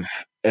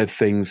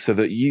things so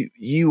that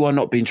you are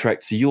not being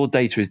tracked, so your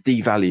data is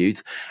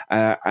devalued,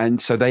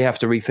 and so they have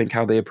to rethink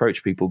how they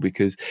approach people,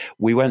 because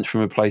we went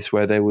from a place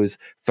where there was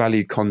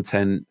valued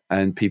content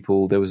and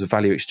there was a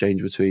value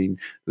exchange between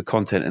the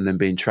content and then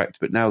being tracked,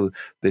 but now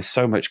there's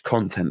so much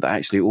content that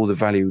actually all the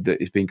value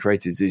that is being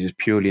created is just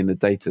purely in the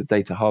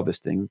data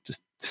harvesting,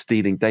 just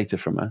stealing data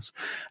from us.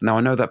 Now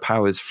I know that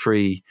powers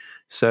free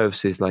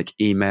services like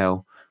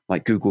email,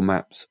 like Google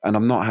Maps, and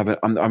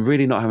I'm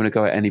really not having a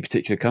go at any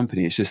particular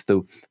company. It's just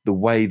the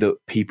way that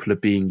people are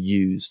being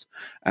used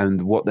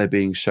and what they're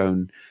being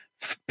shown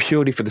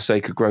purely for the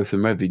sake of growth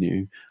and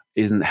revenue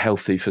isn't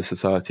healthy for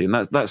society.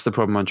 And that's the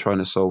problem I'm trying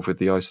to solve with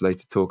the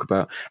isolated talk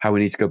about how we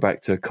need to go back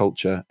to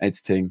culture,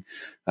 editing,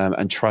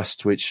 and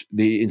trust, which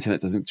the internet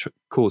doesn't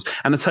cause.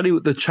 And I'll tell you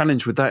what the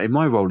challenge with that in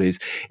my role is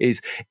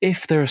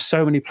if there are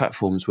so many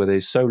platforms where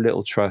there's so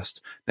little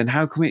trust, then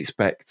how can we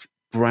expect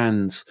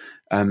brands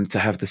to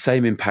have the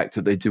same impact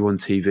that they do on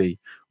TV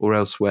or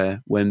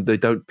elsewhere when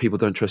people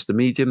don't trust the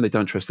medium, they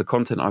don't trust the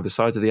content either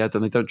side of the ad,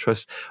 and they don't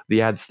trust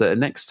the ads that are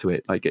next to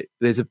it.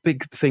 There's a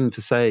big thing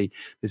to say.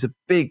 There's a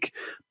big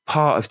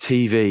part of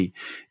TV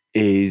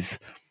is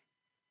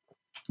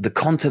the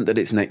content that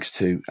it's next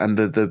to, and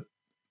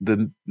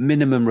the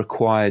minimum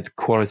required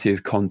quality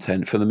of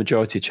content for the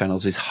majority of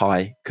channels is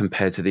high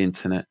compared to the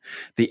internet.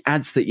 The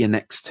ads that you're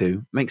next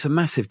to makes a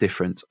massive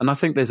difference. And I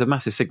think there's a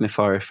massive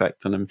signifier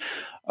effect. And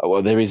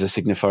there is a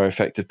signifier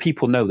effect of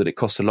people know that it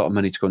costs a lot of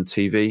money to go on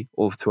TV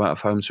or to out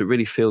of home. So it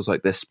really feels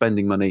like they're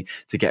spending money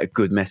to get a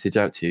good message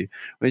out to you.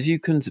 Whereas you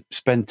can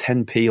spend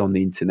 10p on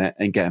the internet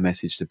and get a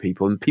message to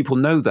people, and people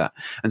know that.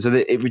 And so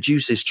it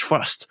reduces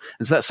trust.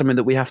 And so that's something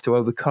that we have to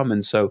overcome.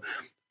 And so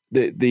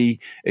the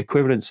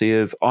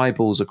equivalency of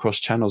eyeballs across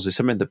channels is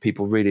something that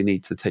people really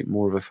need to take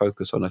more of a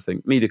focus on. I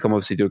think Mediacom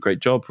obviously do a great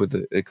job with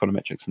the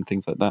econometrics and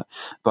things like that,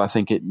 but I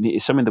think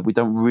it's something that we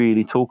don't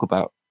really talk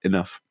about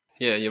enough.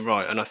 Yeah, you're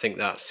right. And I think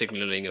that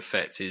signalling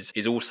effect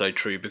is also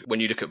true. But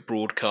when you look at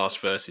broadcast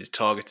versus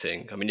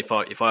targeting, I mean, if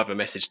I have a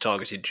message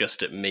targeted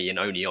just at me and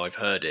only I've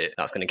heard it,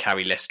 that's going to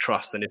carry less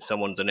trust than if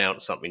someone's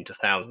announced something to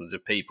thousands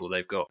of people.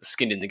 They've got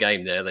skin in the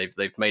game there.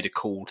 They've made a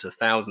call to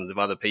thousands of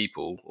other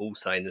people all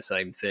saying the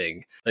same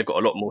thing. They've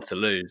got a lot more to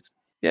lose.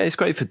 Yeah, it's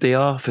great for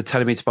DR, for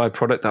telling me to buy a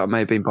product that I may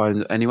have been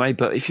buying anyway.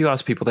 But if you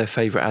ask people their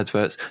favourite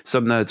adverts,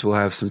 some nerds will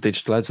have some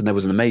digital ads. And there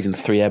was an amazing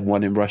 3M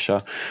one in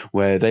Russia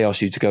where they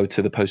asked you to go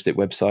to the Post-it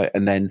website,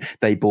 and then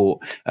they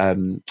bought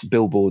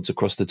billboards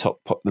across the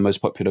most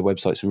popular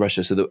websites in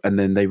Russia. And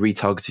then they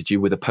retargeted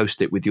you with a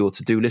Post-it with your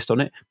to-do list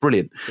on it.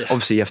 Brilliant. Yeah.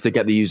 Obviously, you have to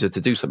get the user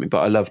to do something, but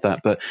I love that.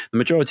 But the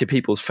majority of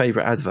people's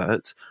favourite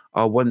adverts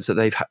are ones that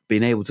they've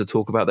been able to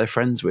talk about their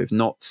friends with,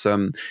 not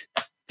some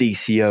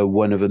DCO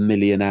one of a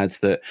million ads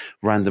that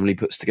randomly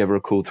puts together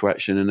a call to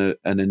action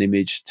and an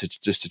image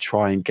to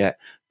try and get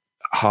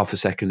half a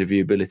second of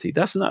viewability.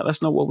 That's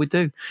not what we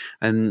do.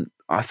 And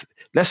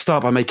let's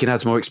start by making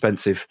ads more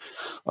expensive.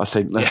 I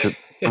think that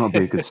would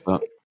be a good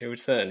start. It would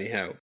certainly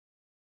help.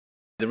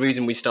 The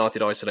reason we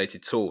started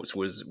Isolated Talks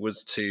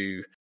was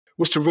to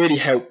really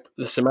help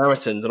the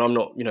Samaritans, and I'm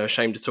not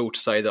ashamed at all to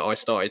say that I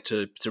started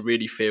to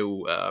really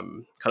feel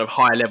kind of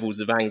higher levels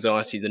of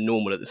anxiety than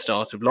normal at the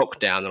start of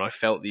lockdown, and I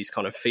felt these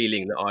kind of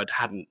feeling that I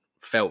hadn't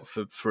felt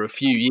for a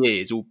few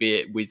years,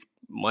 albeit with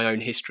my own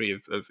history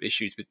of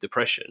issues with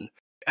depression.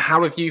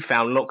 How have you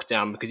found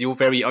lockdown? Because you're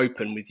very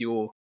open with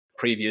your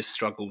previous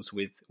struggles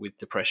with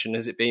depression.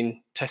 Has it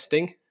been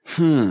testing?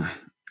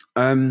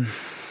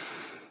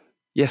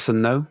 Yes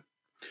and no.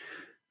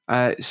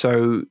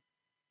 So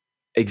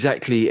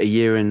exactly a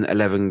year and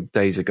 11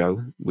 days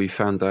ago, we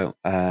found out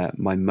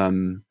my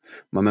mum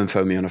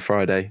phoned me on a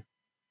Friday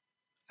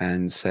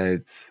and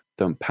said,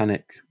 don't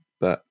panic,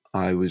 but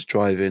I was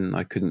driving,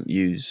 I couldn't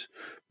use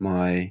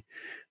my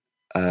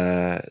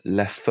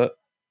left foot,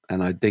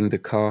 and I dinged the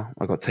car.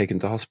 I got taken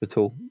to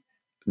hospital,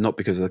 not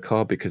because of the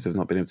car, because of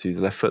not being able to use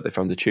the left foot. They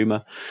found a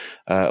tumour.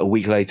 A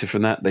week later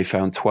from that, they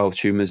found 12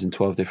 tumours in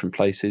 12 different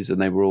places,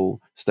 and they were all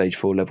stage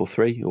 4, level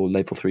 3, or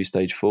level 3,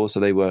 stage 4. So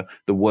they were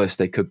the worst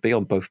they could be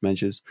on both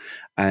measures.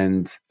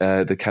 And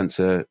the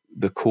cancer,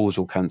 the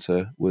causal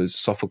cancer, was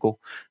esophageal.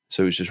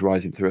 So it was just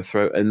rising through her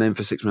throat. And then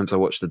for 6 months, I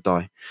watched her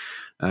die.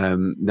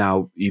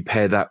 Now, you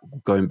pair that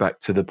going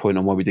back to the point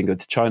on why we didn't go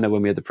to China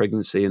when we had the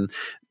pregnancy, and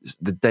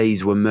the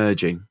days were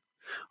merging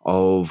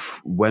of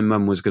when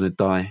mum was going to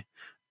die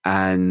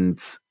and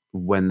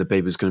when the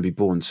baby was going to be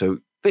born. So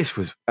this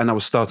was, and I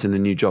was starting a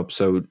new job.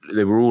 So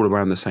they were all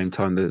around the same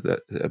time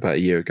about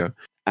a year ago.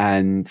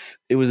 And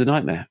it was a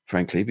nightmare,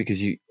 frankly,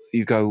 because you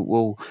go,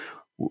 well,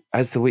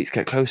 as the weeks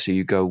get closer,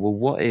 you go, well,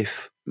 what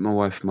if my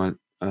wife, my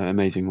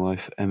amazing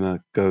wife,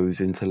 Emma,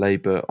 goes into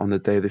labour on the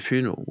day of the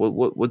funeral?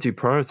 What do you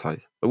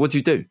prioritise? What do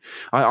you do?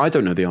 I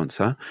don't know the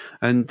answer.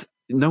 And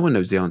no one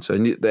knows the answer.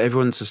 And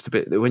everyone's just a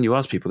bit, when you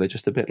ask people, they're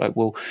just a bit like,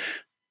 well,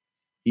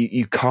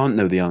 you can't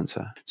know the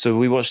answer. So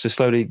we watched her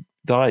slowly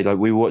die. Like,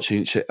 we were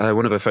watching,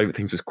 one of her favourite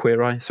things was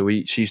Queer Eye. So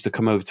she used to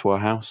come over to our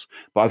house,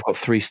 but I've got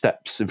 3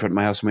 steps in front of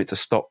my house and we had to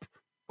stop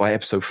by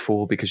episode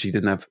 4 because she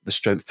didn't have the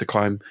strength to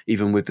climb,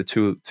 even with the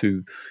two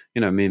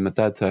me and my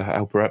dad to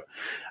help her up.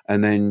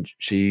 And then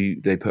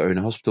they put her in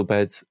a hospital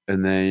bed,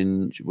 and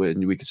then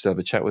we could still have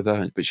a chat with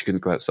her, but she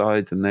couldn't go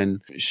outside. And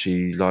then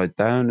she lied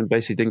down and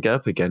basically didn't get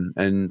up again.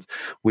 And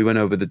we went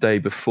over the day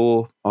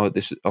before,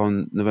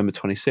 on November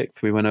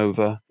 26th, we went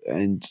over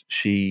and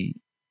she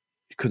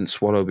couldn't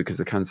swallow because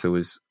the cancer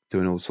was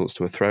doing all sorts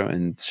to her throat,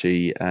 and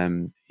she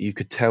you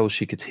could tell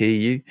she could hear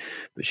you,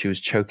 but she was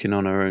choking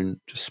on her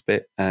own just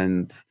spit,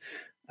 and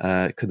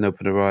couldn't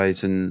open her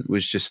eyes and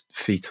was just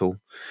fetal.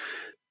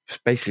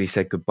 Basically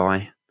said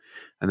goodbye,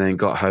 and then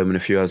got home, and a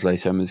few hours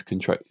later Emma's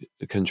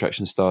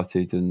contraction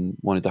started and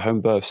wanted a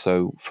home birth.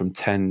 So from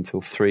 10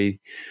 till 3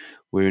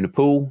 we were in a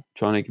pool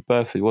trying to give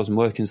birth. It wasn't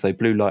working, so they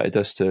blue lighted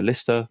us to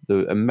Lister,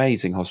 the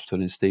amazing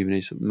hospital in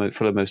Stevenage,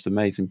 full of most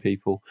amazing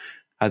people.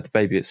 Had the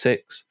baby at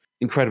 6.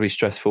 Incredibly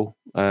stressful.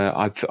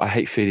 I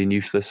hate feeling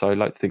useless. I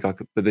like to think I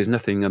could, but there's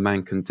nothing a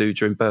man can do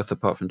during birth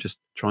apart from just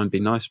try and be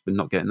nice, but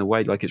not get in the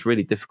way. Like, it's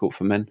really difficult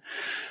for men.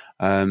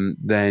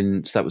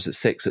 Then, so that was at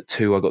 6. At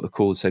 2, I got the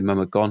call to say Mum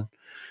had gone.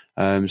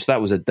 So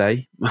that was a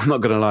day. I'm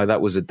not going to lie,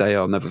 that was a day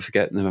I'll never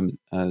forget. November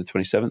the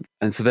 27th.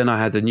 And so then I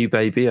had a new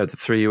baby. I had a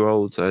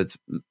 3-year-old. I had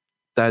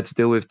dad to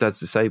deal with. Dad's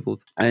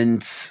disabled,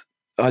 and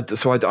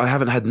I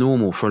haven't had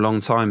normal for a long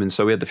time. And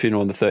so we had the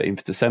funeral on the 13th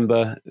of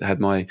December.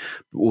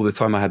 All the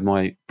time I had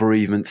my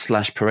bereavement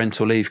 /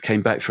 parental leave,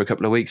 came back for a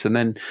couple of weeks, and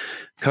then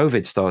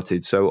COVID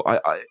started. So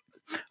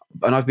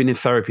I've been in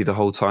therapy the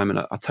whole time. And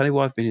I'll tell you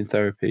why I've been in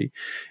therapy.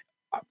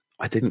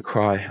 I didn't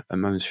cry at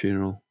Mum's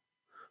funeral.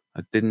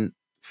 I didn't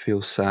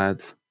feel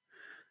sad.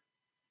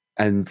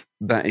 And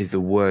that is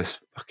the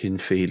worst fucking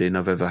feeling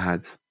I've ever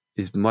had.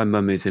 Is my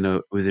mum was in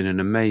an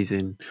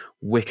amazing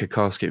wicker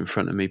casket in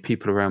front of me.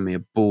 People around me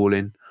are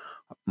bawling.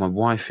 My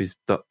wife is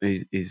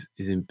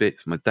in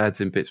bits. My dad's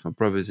in bits. My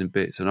brother's in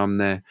bits, and I'm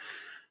there,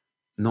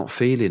 not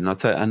feeling. I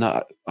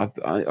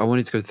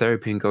wanted to go to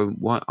therapy and go,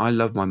 why? I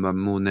love my mum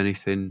more than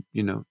anything.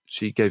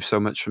 She gave so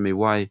much for me.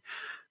 Why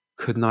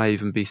couldn't I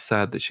even be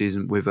sad that she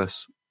isn't with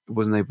us?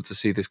 Wasn't able to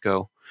see this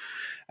girl.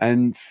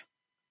 And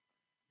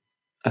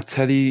I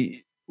tell you,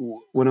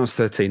 when I was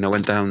 13, I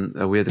went down,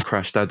 we had a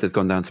crash. Dad had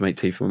gone down to make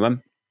tea for my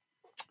mum,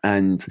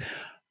 and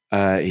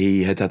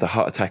he had a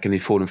heart attack and he'd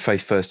fallen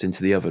face first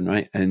into the oven,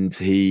 right? And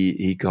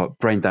he got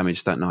brain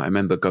damage that night. I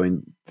remember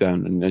going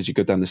down, and as you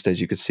go down the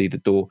stairs, you could see the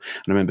door.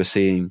 And I remember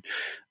seeing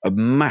a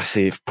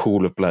massive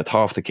pool of blood,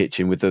 half the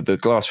kitchen, with the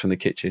glass from the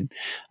kitchen.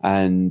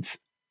 And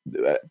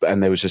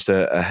there was just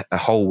a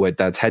hole where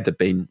Dad's head had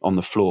been on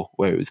the floor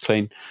where it was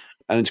clean.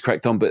 And it's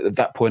cracked on. But at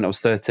that point, I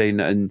was 13,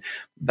 and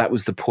that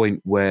was the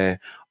point where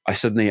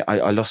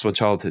I lost my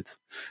childhood,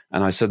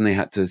 and I suddenly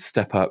had to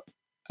step up,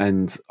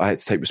 and I had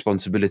to take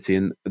responsibility.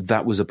 And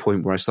that was a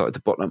point where I started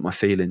to bottle up my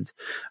feelings.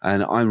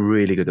 And I'm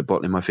really good at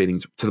bottling my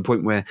feelings, to the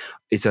point where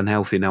it's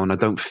unhealthy now, and I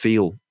don't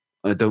feel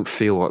I don't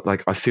feel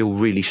like I feel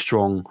really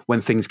strong when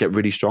things get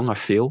really strong. I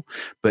feel,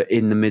 but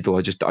in the middle,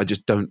 I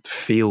just don't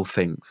feel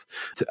things,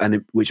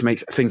 which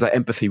makes things like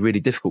empathy really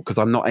difficult because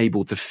I'm not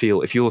able to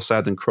feel. If you're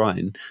sad and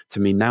crying to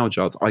me now,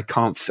 Giles, I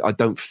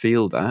don't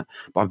feel that,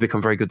 but I've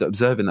become very good at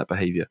observing that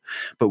behaviour.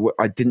 But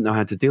I didn't know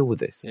how to deal with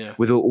this,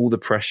 with all the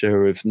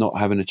pressure of not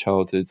having a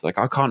childhood. Like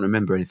I can't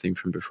remember anything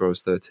from before I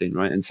was 13,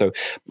 right? And so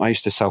I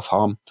used to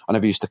self-harm. I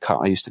never used to cut.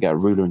 I used to get a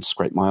ruler and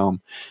scrape my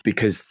arm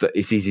because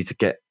it's easy to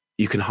get.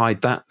 You can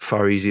hide that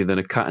far easier than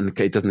a cut, and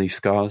it doesn't leave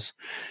scars.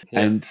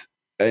 Yeah.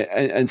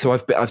 And so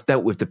I've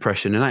dealt with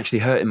depression, and actually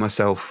hurting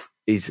myself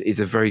is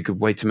a very good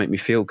way to make me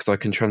feel because I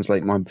can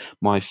translate my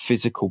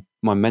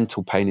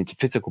mental pain into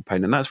physical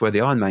pain, and that's where the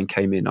Ironman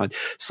came in. I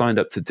signed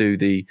up to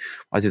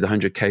I did the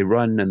 100k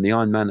run and the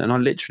Ironman, and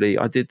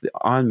I did the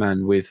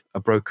Ironman with a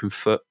broken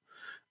foot.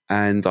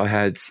 And I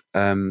had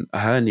a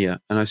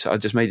hernia, and I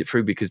just made it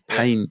through because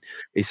pain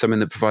is something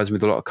that provides me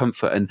with a lot of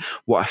comfort. And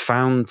what I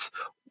found.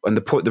 And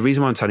the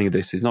reason why I'm telling you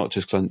this is not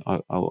just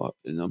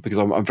because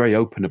I'm very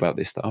open about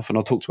this stuff and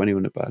I'll talk to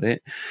anyone about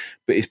it,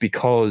 but it's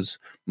because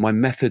my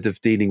method of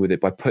dealing with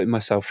it by putting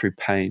myself through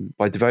pain,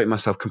 by devoting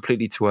myself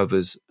completely to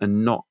others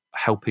and not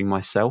helping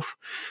myself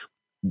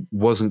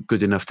wasn't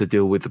good enough to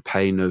deal with the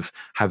pain of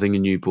having a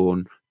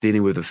newborn,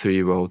 dealing with a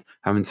 3-year-old,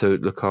 having to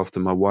look after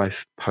my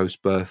wife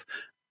post-birth,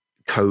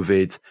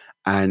 COVID,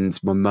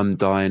 and my mum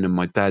dying and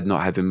my dad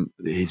not having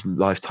his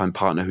lifetime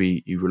partner who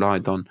he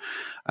relied on.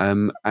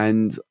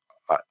 And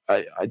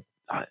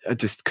I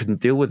just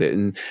couldn't deal with it.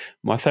 And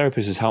my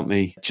therapist has helped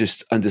me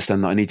just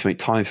understand that I need to make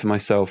time for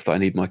myself, that I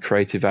need my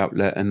creative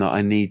outlet, and that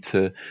I need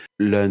to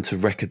learn to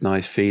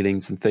recognize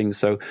feelings and things.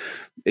 So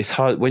it's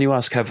hard. When you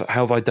ask, how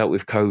have I dealt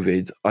with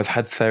COVID? I've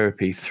had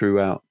therapy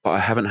throughout, but I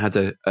haven't had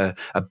a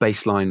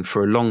baseline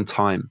for a long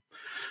time.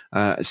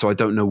 So I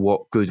don't know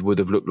what good would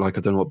have looked like.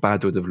 I don't know what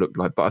bad would have looked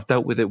like, but I've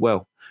dealt with it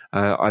well.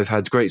 I've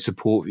had great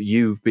support.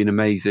 You've been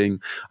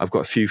amazing. I've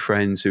got a few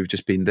friends who've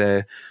just been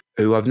there,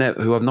 who I've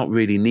not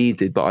really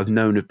needed, but I've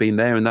known have been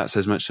there, and that's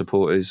as much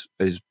support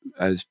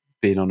as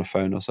being on a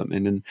phone or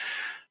something. And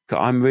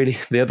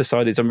the other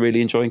side is I'm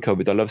really enjoying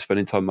COVID. I love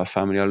spending time with my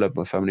family. I love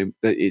my family.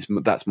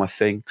 That's my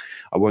thing.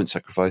 I won't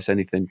sacrifice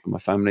anything for my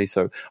family.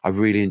 So I've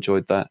really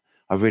enjoyed that.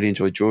 I've really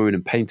enjoyed drawing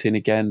and painting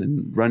again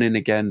and running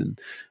again.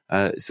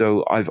 And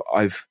so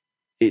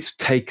it's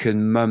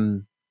taken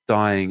mum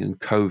dying and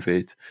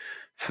COVID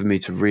for me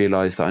to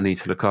realise that I need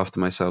to look after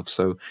myself.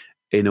 So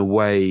in a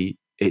way,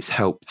 it's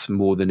helped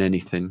more than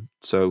anything.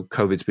 So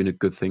COVID's been a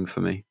good thing for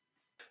me.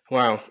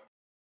 Wow.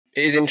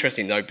 It is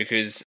interesting though,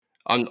 because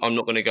I'm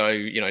not going to go,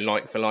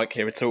 like for like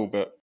here at all,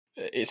 but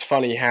it's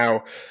funny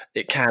how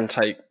it can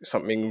take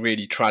something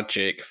really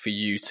tragic for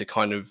you to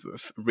kind of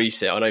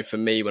reset. I know for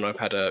me, when I've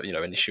had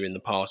an issue in the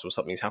past or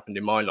something's happened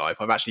in my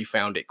life, I've actually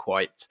found it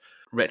quite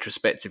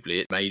retrospectively.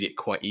 It made it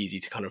quite easy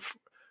to kind of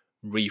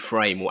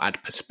reframe or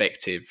add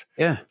perspective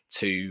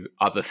to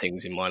other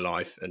things in my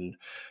life. And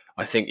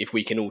I think if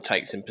we can all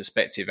take some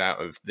perspective out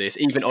of this,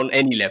 even on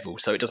any level,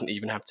 so it doesn't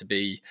even have to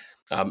be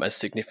as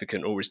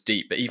significant or as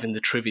deep, but even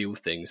the trivial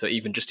things. So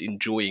even just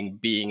enjoying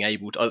being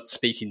able to,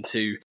 speaking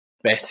to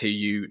Beth, who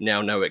you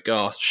now know at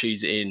Gasp,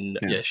 she's in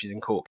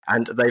Cork,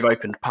 and they've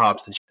opened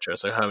pubs, and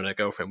so her and her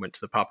girlfriend went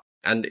to the pub,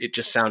 and it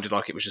just sounded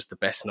like it was just the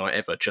best night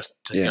ever, just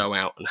to go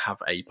out and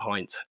have a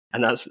pint.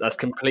 And that's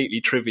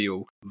completely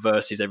trivial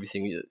versus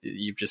everything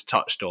you've just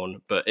touched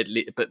on, but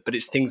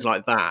it's things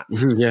like that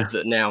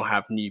that now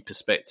have new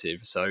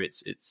perspective. So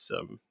it's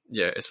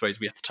I suppose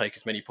we have to take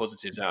as many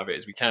positives out of it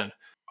as we can.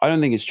 I don't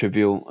think it's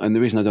trivial. And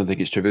the reason I don't think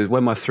it's trivial is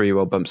when my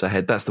 3-year-old bumps her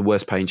head, that's the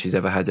worst pain she's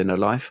ever had in her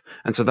life.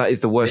 And so that is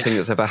the worst thing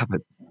that's ever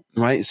happened.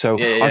 Right.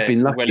 So I've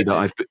been lucky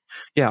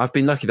I've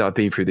been lucky that I've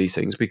been through these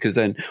things, because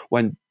then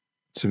when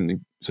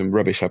some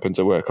rubbish happens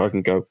at work, I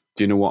can go,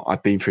 do you know what?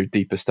 I've been through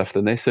deeper stuff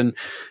than this. And,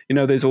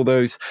 there's all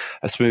those,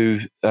 a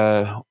smooth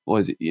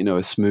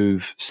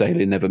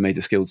sailor never made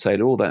a skilled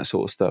sailor, all that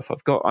sort of stuff.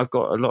 I've got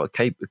a lot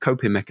of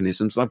coping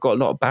mechanisms, and I've got a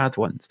lot of bad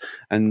ones.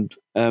 And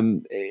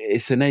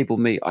it's enabled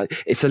me.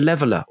 It's a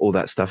leveler, all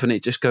that stuff. And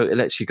it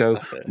lets you go,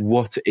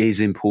 what is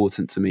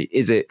important to me?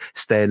 Is it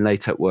staying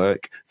late at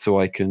work so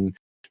I can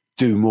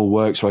do more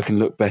work, so I can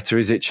look better?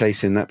 Is it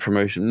chasing that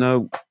promotion?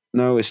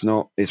 No, it's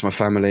not. It's my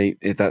family.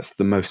 That's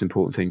the most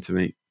important thing to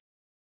me.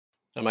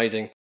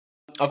 Amazing.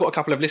 I've got a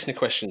couple of listener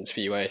questions for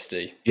you,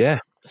 ASD. Yeah.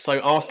 So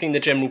asking the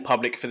general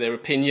public for their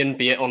opinion,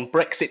 be it on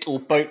Brexit or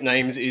boat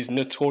names, is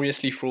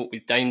notoriously fraught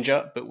with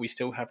danger, but we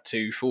still have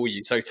two for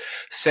you. So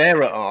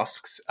Sarah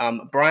asks,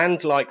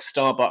 brands like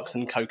Starbucks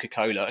and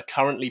Coca-Cola are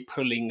currently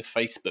pulling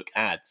Facebook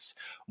ads.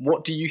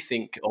 What do you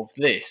think of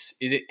this?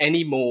 Is it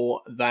any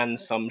more than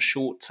some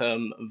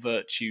short-term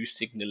virtue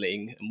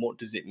signalling? And what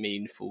does it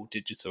mean for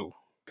digital?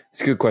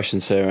 It's a good question,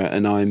 Sarah,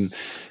 and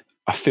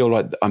I feel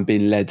like I'm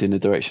being led in a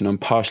direction. I'm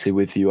partially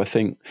with you. I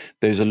think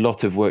there's a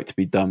lot of work to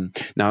be done.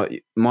 Now,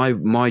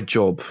 my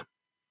job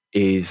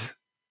is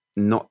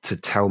not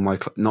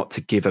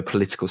to give a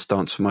political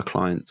stance for my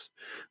clients,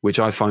 which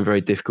I find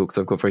very difficult because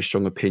I've got very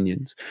strong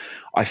opinions.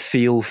 I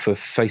feel for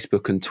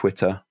Facebook and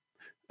Twitter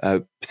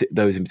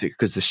those in particular,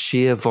 because the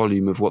sheer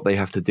volume of what they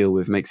have to deal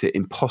with makes it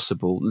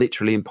impossible,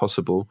 literally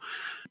impossible,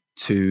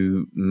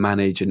 to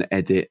manage and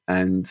edit.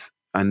 And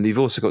you've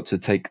also got to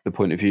take the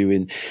point of view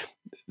in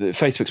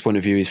Facebook's point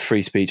of view is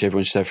free speech.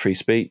 Everyone should have free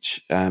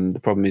speech. The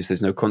problem is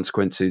there's no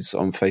consequences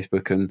on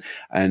Facebook,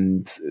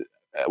 and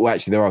well,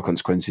 actually there are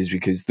consequences,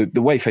 because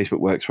the way Facebook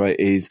works, right,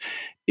 is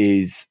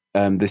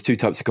there's two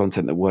types of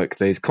content that work.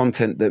 There's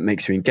content that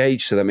makes you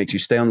engage, so that makes you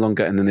stay on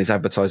longer, and then there's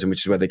advertising,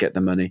 which is where they get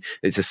the money.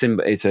 It's a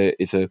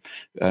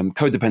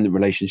codependent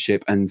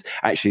relationship, and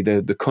actually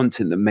the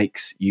content that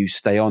makes you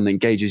stay on,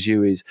 engages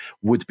you,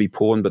 would be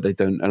porn, but they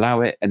don't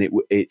allow it, and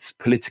it's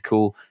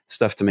political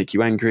stuff to make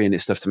you angry, and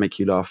it's stuff to make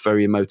you laugh,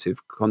 very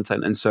emotive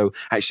content. And so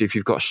actually, if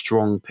you've got a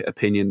strong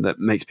opinion that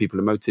makes people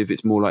emotive,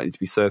 it's more likely to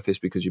be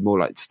surfaced, because you're more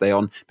likely to stay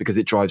on, because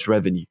it drives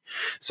revenue.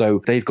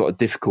 So they've got a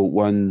difficult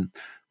one.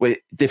 Well,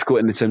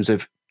 difficult in the terms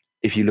of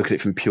if you look at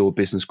it from pure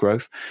business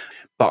growth.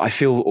 But I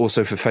feel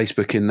also for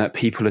Facebook in that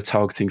people are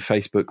targeting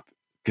Facebook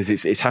because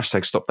it's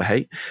hashtag stop the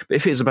hate. But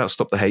if it's about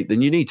stop the hate,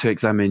 then you need to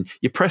examine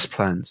your press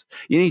plans.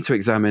 You need to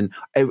examine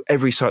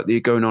every site that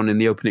you're going on in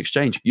the open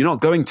exchange. You're not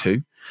going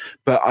to,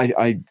 but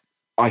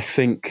I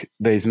think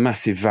there's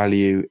massive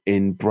value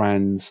in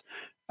brands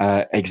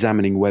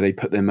examining where they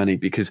put their money,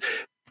 because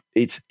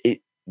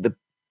the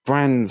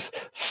brands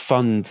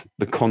fund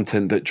the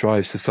content that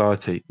drives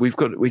society. We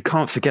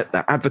can't forget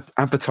that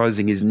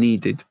advertising is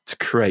needed to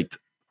create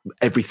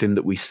everything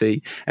that we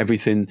see,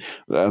 everything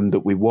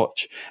that we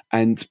watch,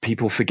 and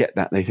people forget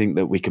that. They think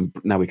that we can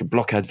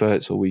block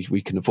adverts, or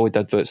we can avoid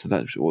adverts, and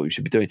that's what we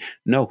should be doing.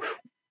 No,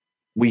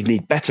 we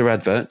need better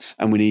adverts,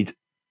 and we need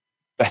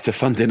better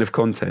funding of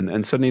content,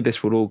 and suddenly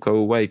this will all go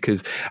away,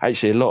 because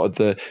actually a lot of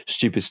the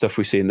stupid stuff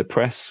we see in the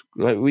press,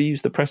 like we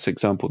use the press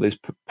example, there's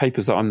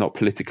papers that I'm not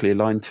politically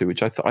aligned to,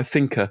 which I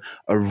think are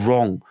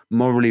wrong,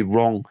 morally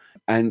wrong,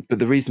 but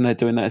the reason they're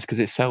doing that is because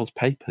it sells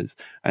papers,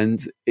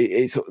 and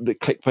it's the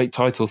clickbait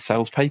title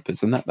sells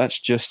papers, and that's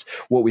just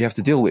what we have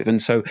to deal with. And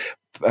so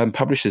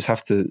advertisers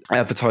have to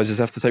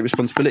take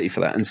responsibility for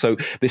that. And so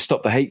this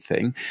stop the hate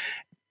thing,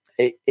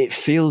 it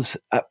feels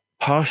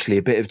partially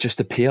a bit of just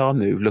a PR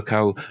move. Look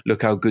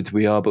how good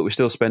we are, but we're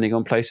still spending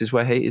on places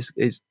where hate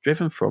is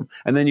driven from.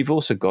 And then you've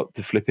also got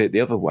to flip it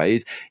the other way: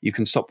 is you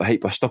can stop the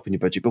hate by stopping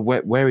your budget, but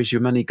where is your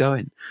money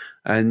going?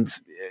 And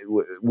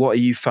what are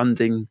you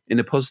funding in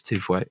a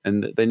positive way?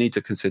 And they need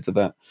to consider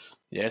that.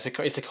 Yeah, it's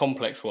a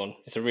complex one.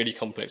 It's a really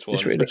complex one.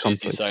 It's really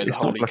especially complex. As you say, It's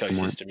the whole not black and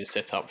white. ecosystem is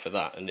set up for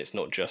that, and it's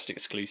not just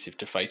exclusive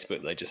to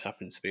Facebook. They just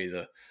happen to be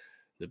the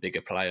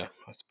bigger player,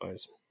 I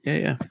suppose.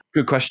 Yeah.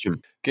 Good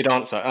question. Good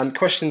answer. And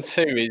question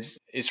 2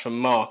 is from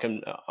Mark,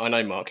 and I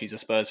know Mark, he's a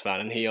Spurs fan,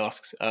 and he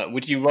asks,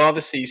 would you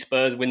rather see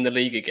Spurs win the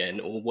league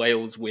again or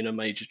Wales win a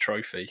major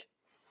trophy?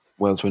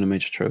 Wales win a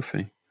major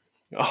trophy.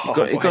 Oh,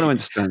 You've got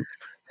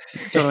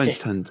to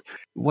understand.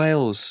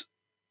 Wales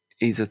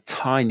is a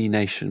tiny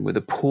nation. We're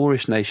the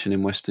poorest nation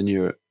in Western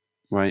Europe,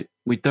 right?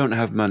 We don't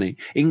have money.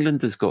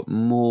 England has got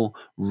more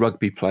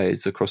rugby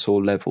players across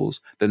all levels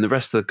than the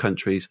rest of the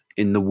countries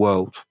in the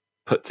world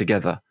put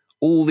together.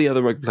 All the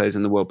other rugby players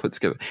in the world put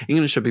together.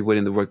 England should be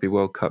winning the Rugby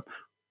World Cup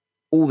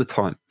all the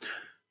time.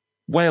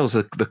 Wales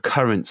are the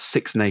current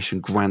Six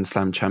Nation Grand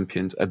Slam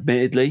champions.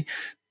 Admittedly,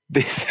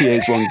 this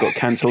year's one got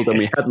cancelled and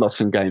we had lost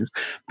some games.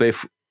 But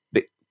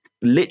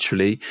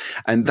literally,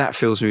 and that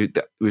fills me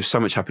with so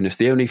much happiness.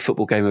 The only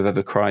football game I've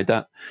ever cried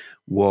at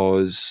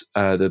was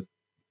the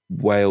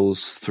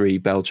Wales 3,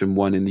 Belgium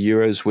 1 in the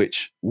Euros,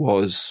 which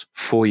was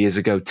 4 years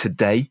ago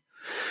today.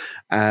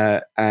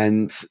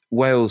 And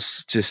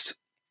Wales just...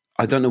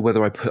 I don't know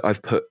whether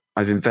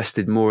I've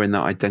invested more in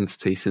that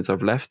identity since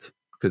I've left,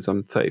 because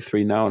I'm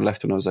 33 now. I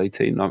left when I was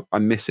 18. I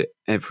miss it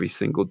every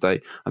single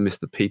day. I miss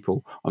the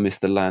people. I miss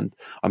the land.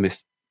 I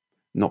miss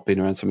not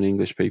being around so many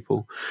English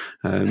people.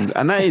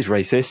 And that is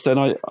racist, and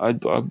I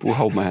will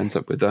hold my hands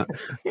up with that.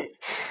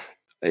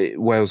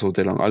 Wales all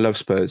day long. I love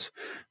Spurs,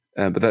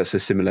 but that's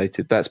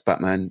assimilated. That's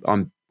Batman.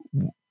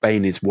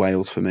 Bane is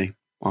Wales for me.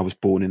 I was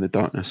born in the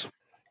darkness.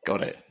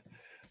 Got it.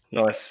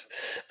 Nice.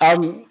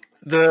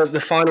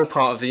 The final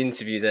part of the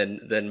interview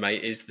then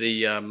mate, is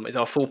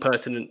our 4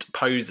 pertinent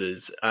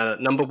posers.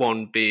 Number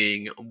 1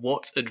 being,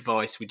 what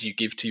advice would you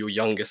give to your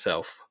younger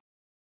self?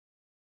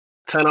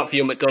 Turn up for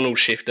your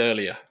McDonald's shift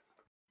earlier.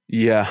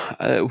 Yeah.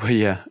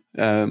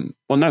 Well,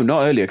 no,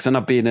 not earlier, because then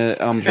I'd be in an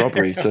armed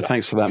robbery. So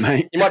thanks for that,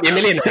 mate. You might be a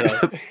millionaire.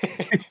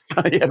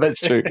 Yeah, that's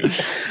true.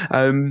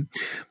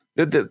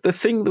 The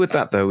thing with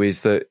that, though,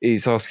 is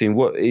asking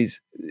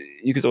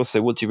you could also say,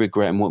 what do you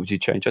regret and what would you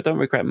change? I don't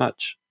regret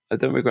much.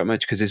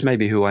 Because it's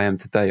maybe who I am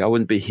today. I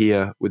wouldn't be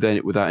here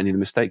without any of the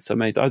mistakes I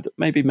made. I'd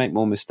maybe make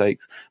more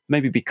mistakes,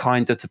 maybe be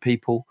kinder to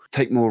people,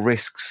 take more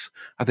risks.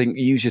 I think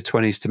use your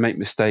 20s to make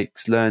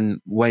mistakes,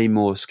 learn way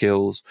more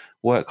skills,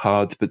 work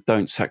hard, but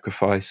don't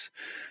sacrifice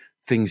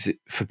things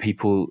for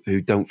people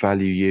who don't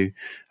value you,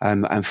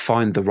 and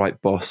find the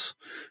right boss.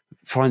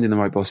 Finding the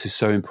right boss is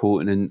so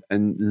important,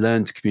 and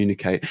learn to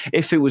communicate.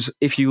 If it was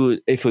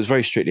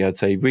very strictly, I'd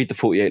say read the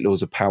 48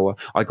 Laws of Power.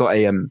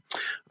 I'm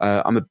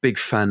a big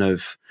fan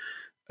of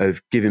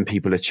of giving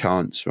people a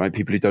chance, right?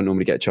 People who don't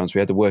normally get a chance. We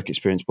had the work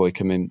experience boy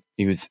come in.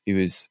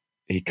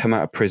 He'd come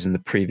out of prison the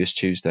previous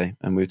Tuesday,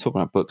 and we were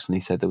talking about books, and he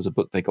said there was a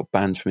book they got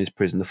banned from his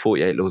prison, The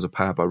 48 Laws of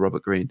Power by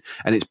Robert Greene,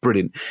 and it's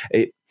brilliant.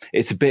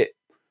 It's a bit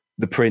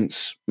the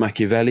Prince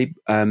Machiavelli,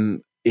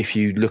 if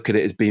you look at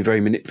it as being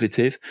very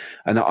manipulative,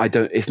 and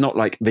it's not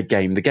like the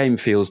game. The game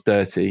feels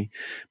dirty,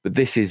 but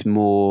this is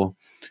more.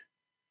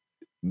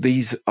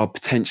 These are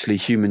potentially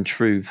human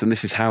truths, and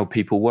this is how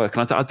people work.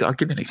 And I'll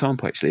give you an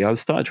example, actually. I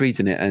started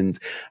reading it,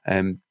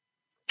 and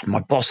my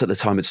boss at the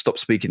time had stopped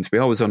speaking to me.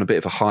 I was on a bit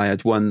of a high.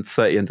 I'd won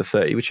 30 under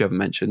 30, which you haven't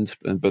mentioned,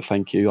 but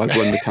thank you. I'd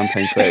won the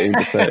campaign 30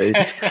 under 30.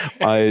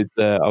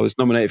 I was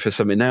nominated for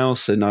something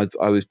else, and I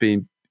was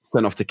being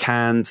sent off to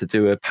Cannes to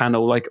do a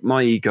panel. Like,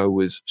 my ego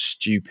was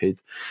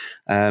stupid.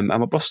 And my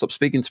boss stopped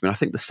speaking to me. And I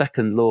think the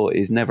second law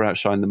is never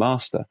outshine the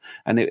master.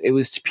 And it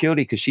was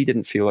purely because she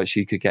didn't feel like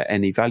she could get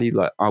any value.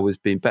 Like, I was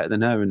being better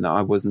than her, and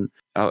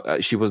that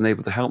she wasn't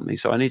able to help me.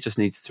 So I just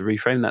needed to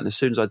reframe that. And as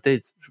soon as I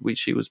did,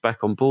 she was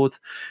back on board,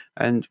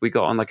 and we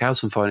got on like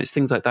house on fire. And it's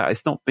things like that.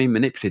 It's not being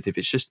manipulative.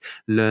 It's just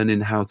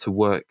learning how to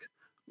work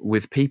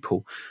with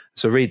people.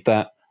 So read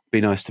that,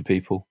 be nice to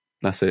people.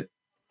 That's it.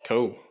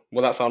 Cool.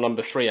 Well, that's our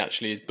number 3,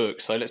 actually, is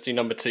books. So let's do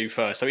number 2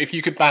 first. So if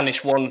you could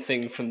banish one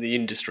thing from the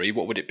industry,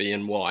 what would it be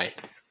and why?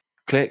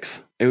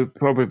 Clicks. It would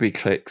probably be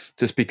clicks,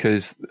 just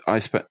because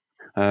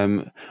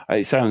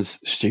it sounds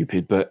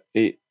stupid, but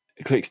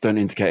clicks don't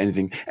indicate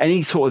anything.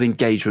 Any sort of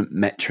engagement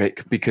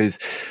metric, because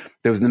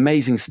there was an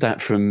amazing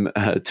stat from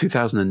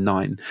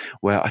 2009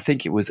 where I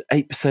think it was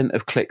 8%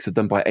 of clicks are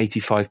done by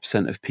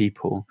 85% of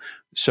people,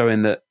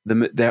 showing that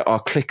there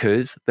are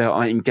clickers, there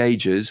are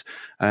engagers,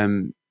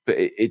 but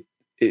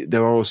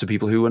there are also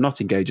people who are not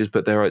engagers,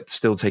 but they're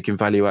still taking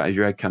value out of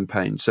your ad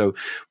campaign. So,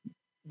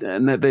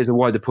 and there's a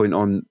wider point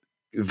on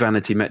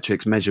vanity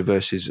metrics, measure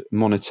versus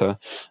monitor.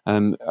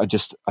 I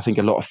think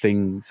a lot of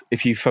things,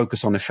 if you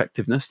focus on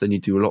effectiveness, then you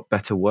do a lot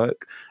better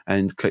work,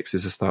 and clicks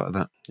is the start of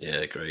that. Yeah,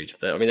 agreed.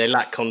 I mean, they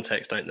lack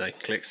context, don't they,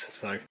 clicks?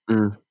 So,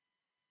 well,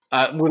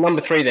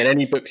 number 3 then,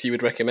 any books you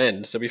would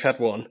recommend? So we've had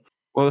one.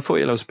 Well, The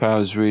 48 Laws of Power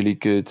is really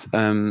good.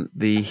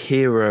 The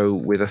Hero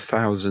with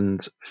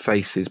 1,000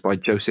 Faces by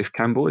Joseph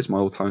Campbell is my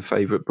all-time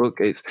favourite book.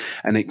 It's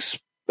an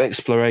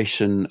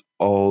exploration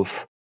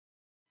of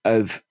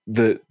there's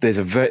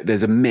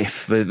a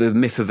myth. The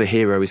myth of the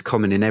hero is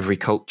common in every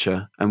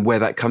culture, and where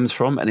that comes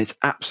from, and it's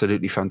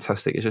absolutely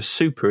fantastic. It's just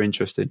super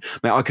interesting.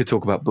 I could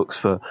talk about books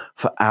for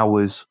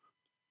hours.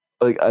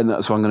 And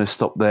that's why I'm going to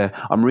stop there.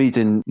 I'm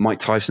reading Mike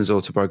Tyson's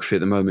autobiography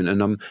at the moment,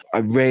 and I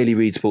rarely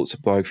read sports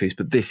biographies,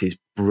 but this is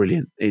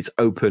brilliant. It's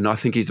open. I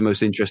think he's the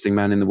most interesting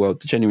man in the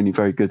world. Genuinely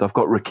very good. I've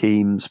got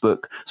Rakeem's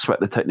book, Sweat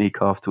the Technique,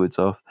 after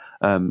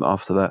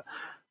that.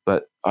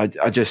 But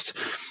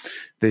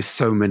there's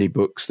so many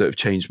books that have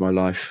changed my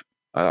life.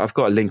 I've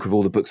got a link with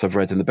all the books I've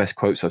read and the best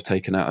quotes I've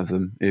taken out of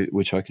them,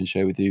 which I can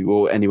share with you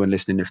or anyone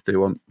listening if they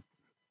want.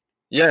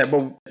 Yeah,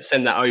 well,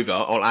 send that over.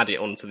 I'll add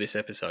it onto this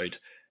episode.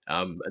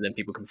 And then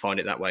people can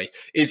find it that way.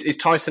 Is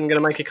Tyson going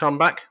to make a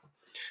comeback?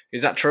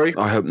 Is that true?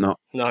 I hope not.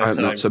 No, I hope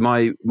not. So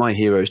my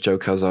hero is Joe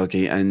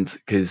Calzaghe, and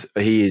because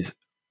he is,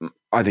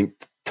 I think,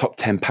 top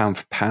 10 pound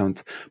for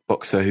pound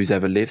boxer who's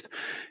ever lived.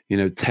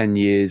 10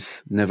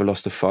 years, never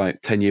lost a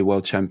fight, 10-year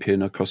world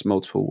champion across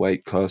multiple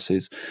weight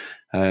classes.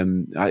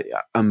 I'm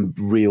a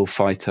real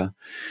fighter.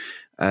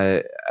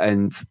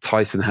 And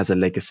Tyson has a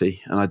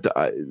legacy. And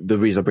the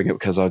reason I bring up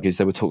Calzaghe is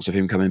there were talks of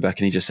him coming back,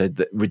 and he just said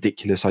that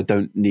ridiculous. I've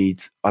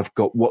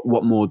got,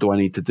 what more do I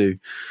need to do?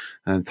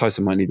 And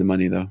Tyson might need the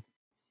money though.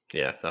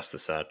 Yeah, that's the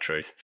sad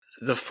truth.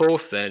 The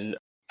 4th then,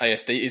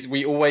 ASD, is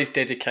we always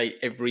dedicate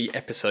every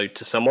episode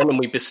to someone, and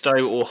we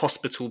bestow or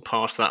hospital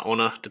pass that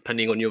honour,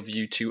 depending on your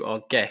view, to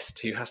our guest,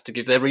 who has to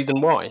give their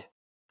reason why.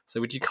 So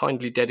would you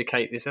kindly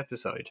dedicate this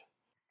episode?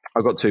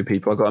 I've got 2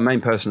 people. I've got a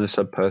main person and a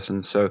sub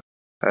person. So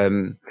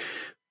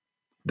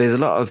there's a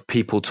lot of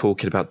people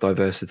talking about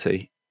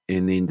diversity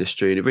in the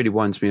industry, and it really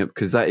winds me up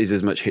because that is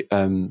as much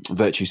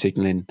virtue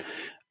signalling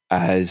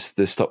as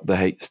the Stop the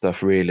Hate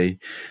stuff, really.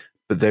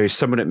 But there is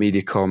someone at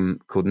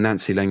Mediacom called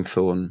Nancy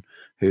Langthorne,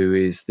 who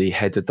is the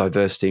head of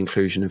diversity,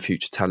 inclusion and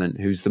future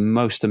talent, who's the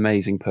most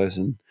amazing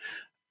person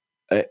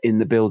in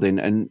the building.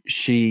 And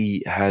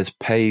she has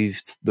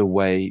paved the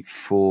way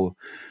for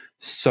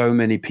so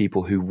many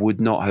people who would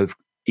not have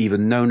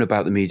even known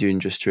about the media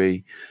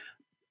industry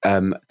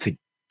to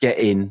get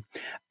in.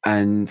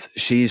 And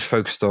she's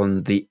focused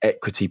on the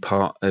equity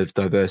part of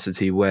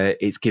diversity, where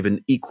it's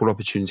given equal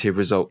opportunity of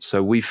results.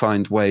 So we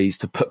find ways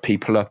to put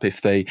people up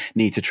if they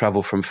need to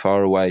travel from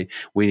far away.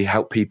 We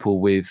help people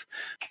with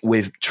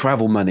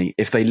travel money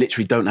if they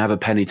literally don't have a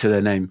penny to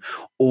their name,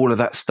 all of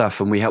that stuff.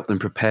 And we help them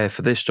prepare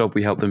for this job.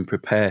 We help them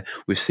prepare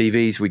with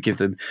CVs. We give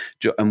them,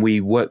 and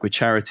we work with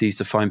charities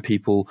to find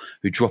people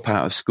who drop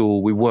out of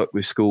school. We work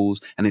with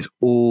schools, and it's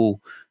all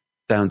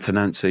down to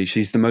Nancy.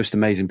 She's the most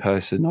amazing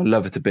person. I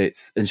love her to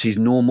bits, and she's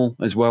normal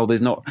as well.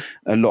 There's not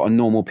a lot of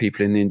normal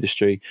people in the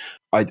industry.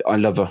 I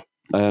love her,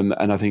 and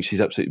I think she's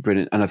absolutely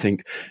brilliant. And I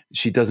think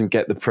she doesn't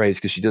get the praise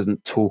because she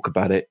doesn't talk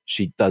about it.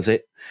 She does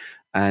it,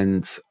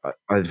 and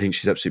I think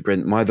she's absolutely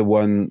brilliant. My other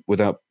one,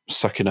 without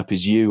sucking up,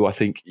 is you. I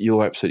think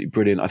you're absolutely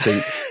brilliant. I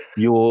think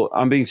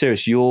I'm being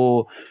serious.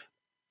 Your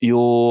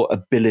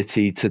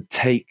ability to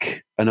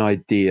take an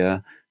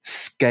idea,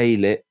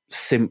 scale it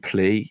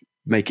simply,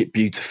 make it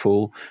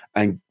beautiful,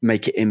 and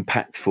make it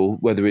impactful,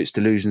 whether it's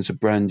delusions of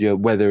grandeur,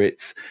 whether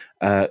it's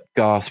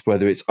gasp,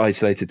 whether it's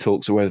isolated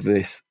talks, or whether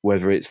it's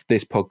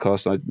this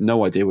podcast. I have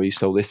no idea where you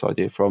stole this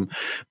idea from,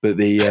 but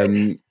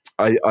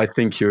I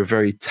think you're a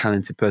very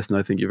talented person.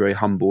 I think you're very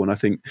humble, and I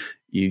think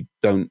you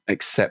don't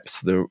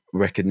accept the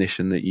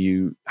recognition that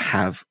you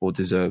have or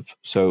deserve.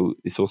 So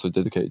it's also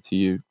dedicated to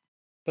you.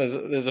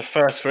 There's a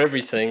first for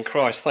everything.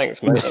 Christ,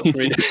 thanks, mate. That's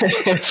really,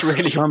 that's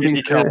really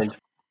kind.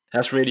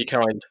 That's really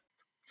kind.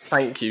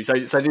 Thank you. So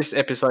this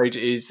episode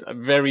is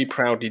very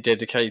proudly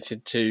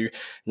dedicated to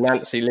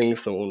Nancy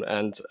Lingthorne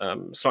and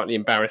slightly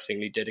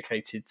embarrassingly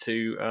dedicated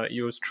to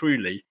yours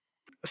truly.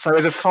 So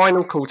as a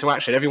final call to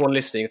action, everyone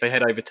listening, if they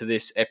head over to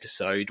this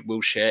episode,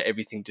 we'll share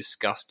everything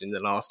discussed in the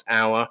last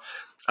hour,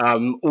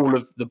 all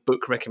of the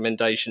book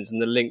recommendations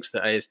and the links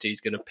that ASD is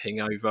going to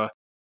ping over,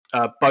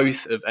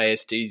 both of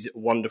ASD's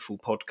wonderful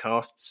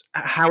podcasts.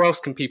 How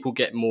else can people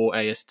get more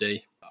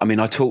ASD? I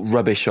mean, I talk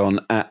rubbish on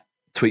at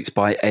Tweets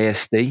by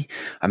ASD.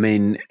 I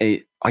mean,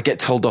 I get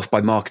told off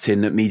by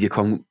marketing at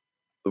MediaCon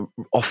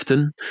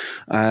often.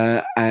 So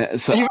are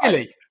you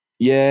really?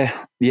 Yeah.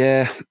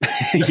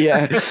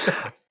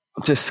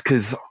 Just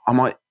because I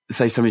might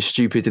say something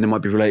stupid and it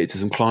might be related to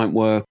some client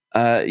work.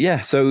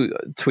 So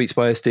Tweets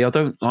by ASD. I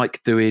don't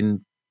like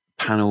doing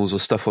panels or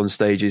stuff on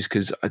stages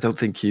because I don't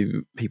think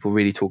people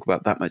really talk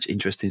about that much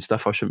interesting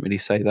stuff. I shouldn't really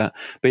say that.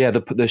 But yeah,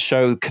 the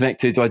show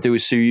Connected I do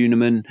with Sue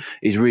Uniman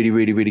is really,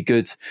 really, really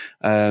good.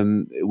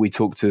 We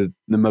talk to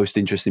the most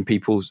interesting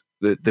people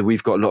that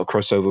we've got a lot of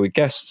crossover with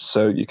guests,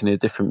 so you can hear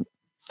different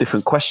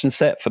question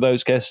set for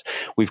those guests.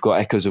 We've got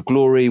Echoes of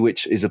Glory,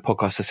 which is a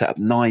podcast I set up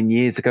 9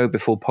 years ago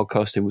before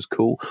podcasting was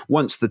cool.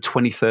 Once the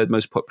 23rd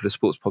most popular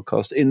sports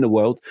podcast in the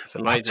world. It's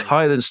amazing. It's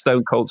higher than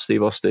Stone Cold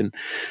Steve Austin.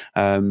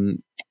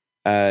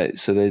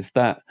 So there's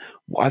that.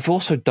 I've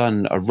also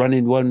done a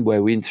running one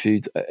where we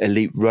interviewed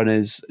elite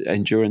runners,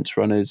 endurance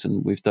runners,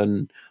 and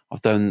I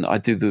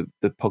do the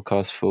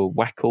podcast for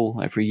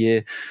Wackle every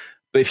year.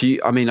 But I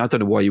don't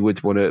know why you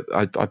would want to.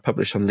 I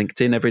publish on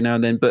LinkedIn every now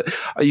and then, but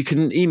you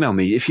can email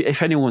me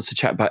if anyone wants to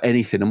chat about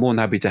anything. I'm more than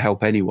happy to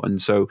help anyone.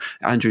 So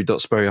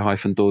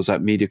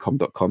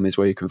andrew.spurrier-dawes@mediacom.com is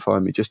where you can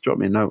find me. Just drop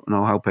me a note and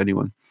I'll help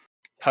anyone.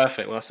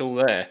 Perfect. Well, that's all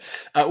there.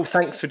 Well,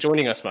 thanks for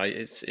joining us, mate.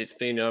 It's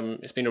been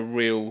a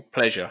real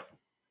pleasure.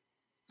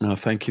 No,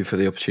 thank you for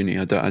the opportunity.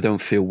 I don't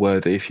feel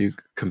worthy if you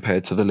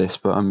compared to the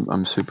list, but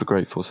I'm super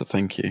grateful. So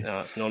thank you. No,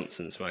 that's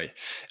nonsense, mate.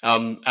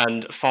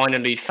 And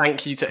finally,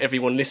 thank you to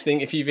everyone listening.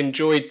 If you've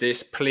enjoyed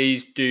this,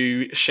 please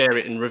do share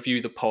it and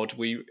review the pod.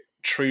 We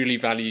truly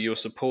value your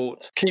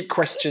support. Keep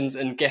questions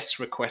and guest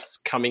requests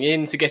coming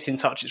in. To get in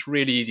touch, it's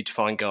really easy to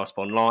find Gasp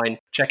online.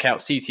 Check out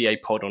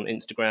CTA Pod on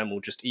Instagram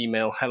or just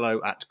email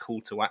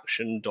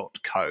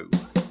hello@calltoaction.co.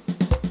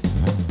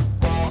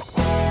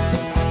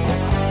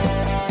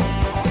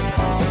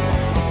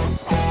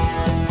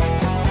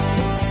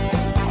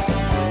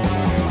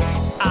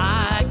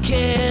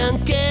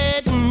 Can't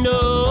get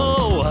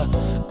no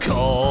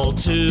call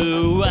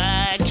to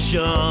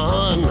action.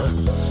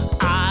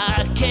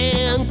 I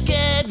can't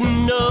get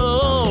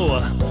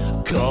no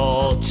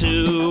call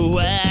to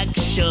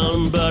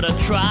action, but I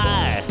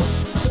try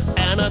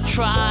and I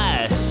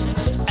try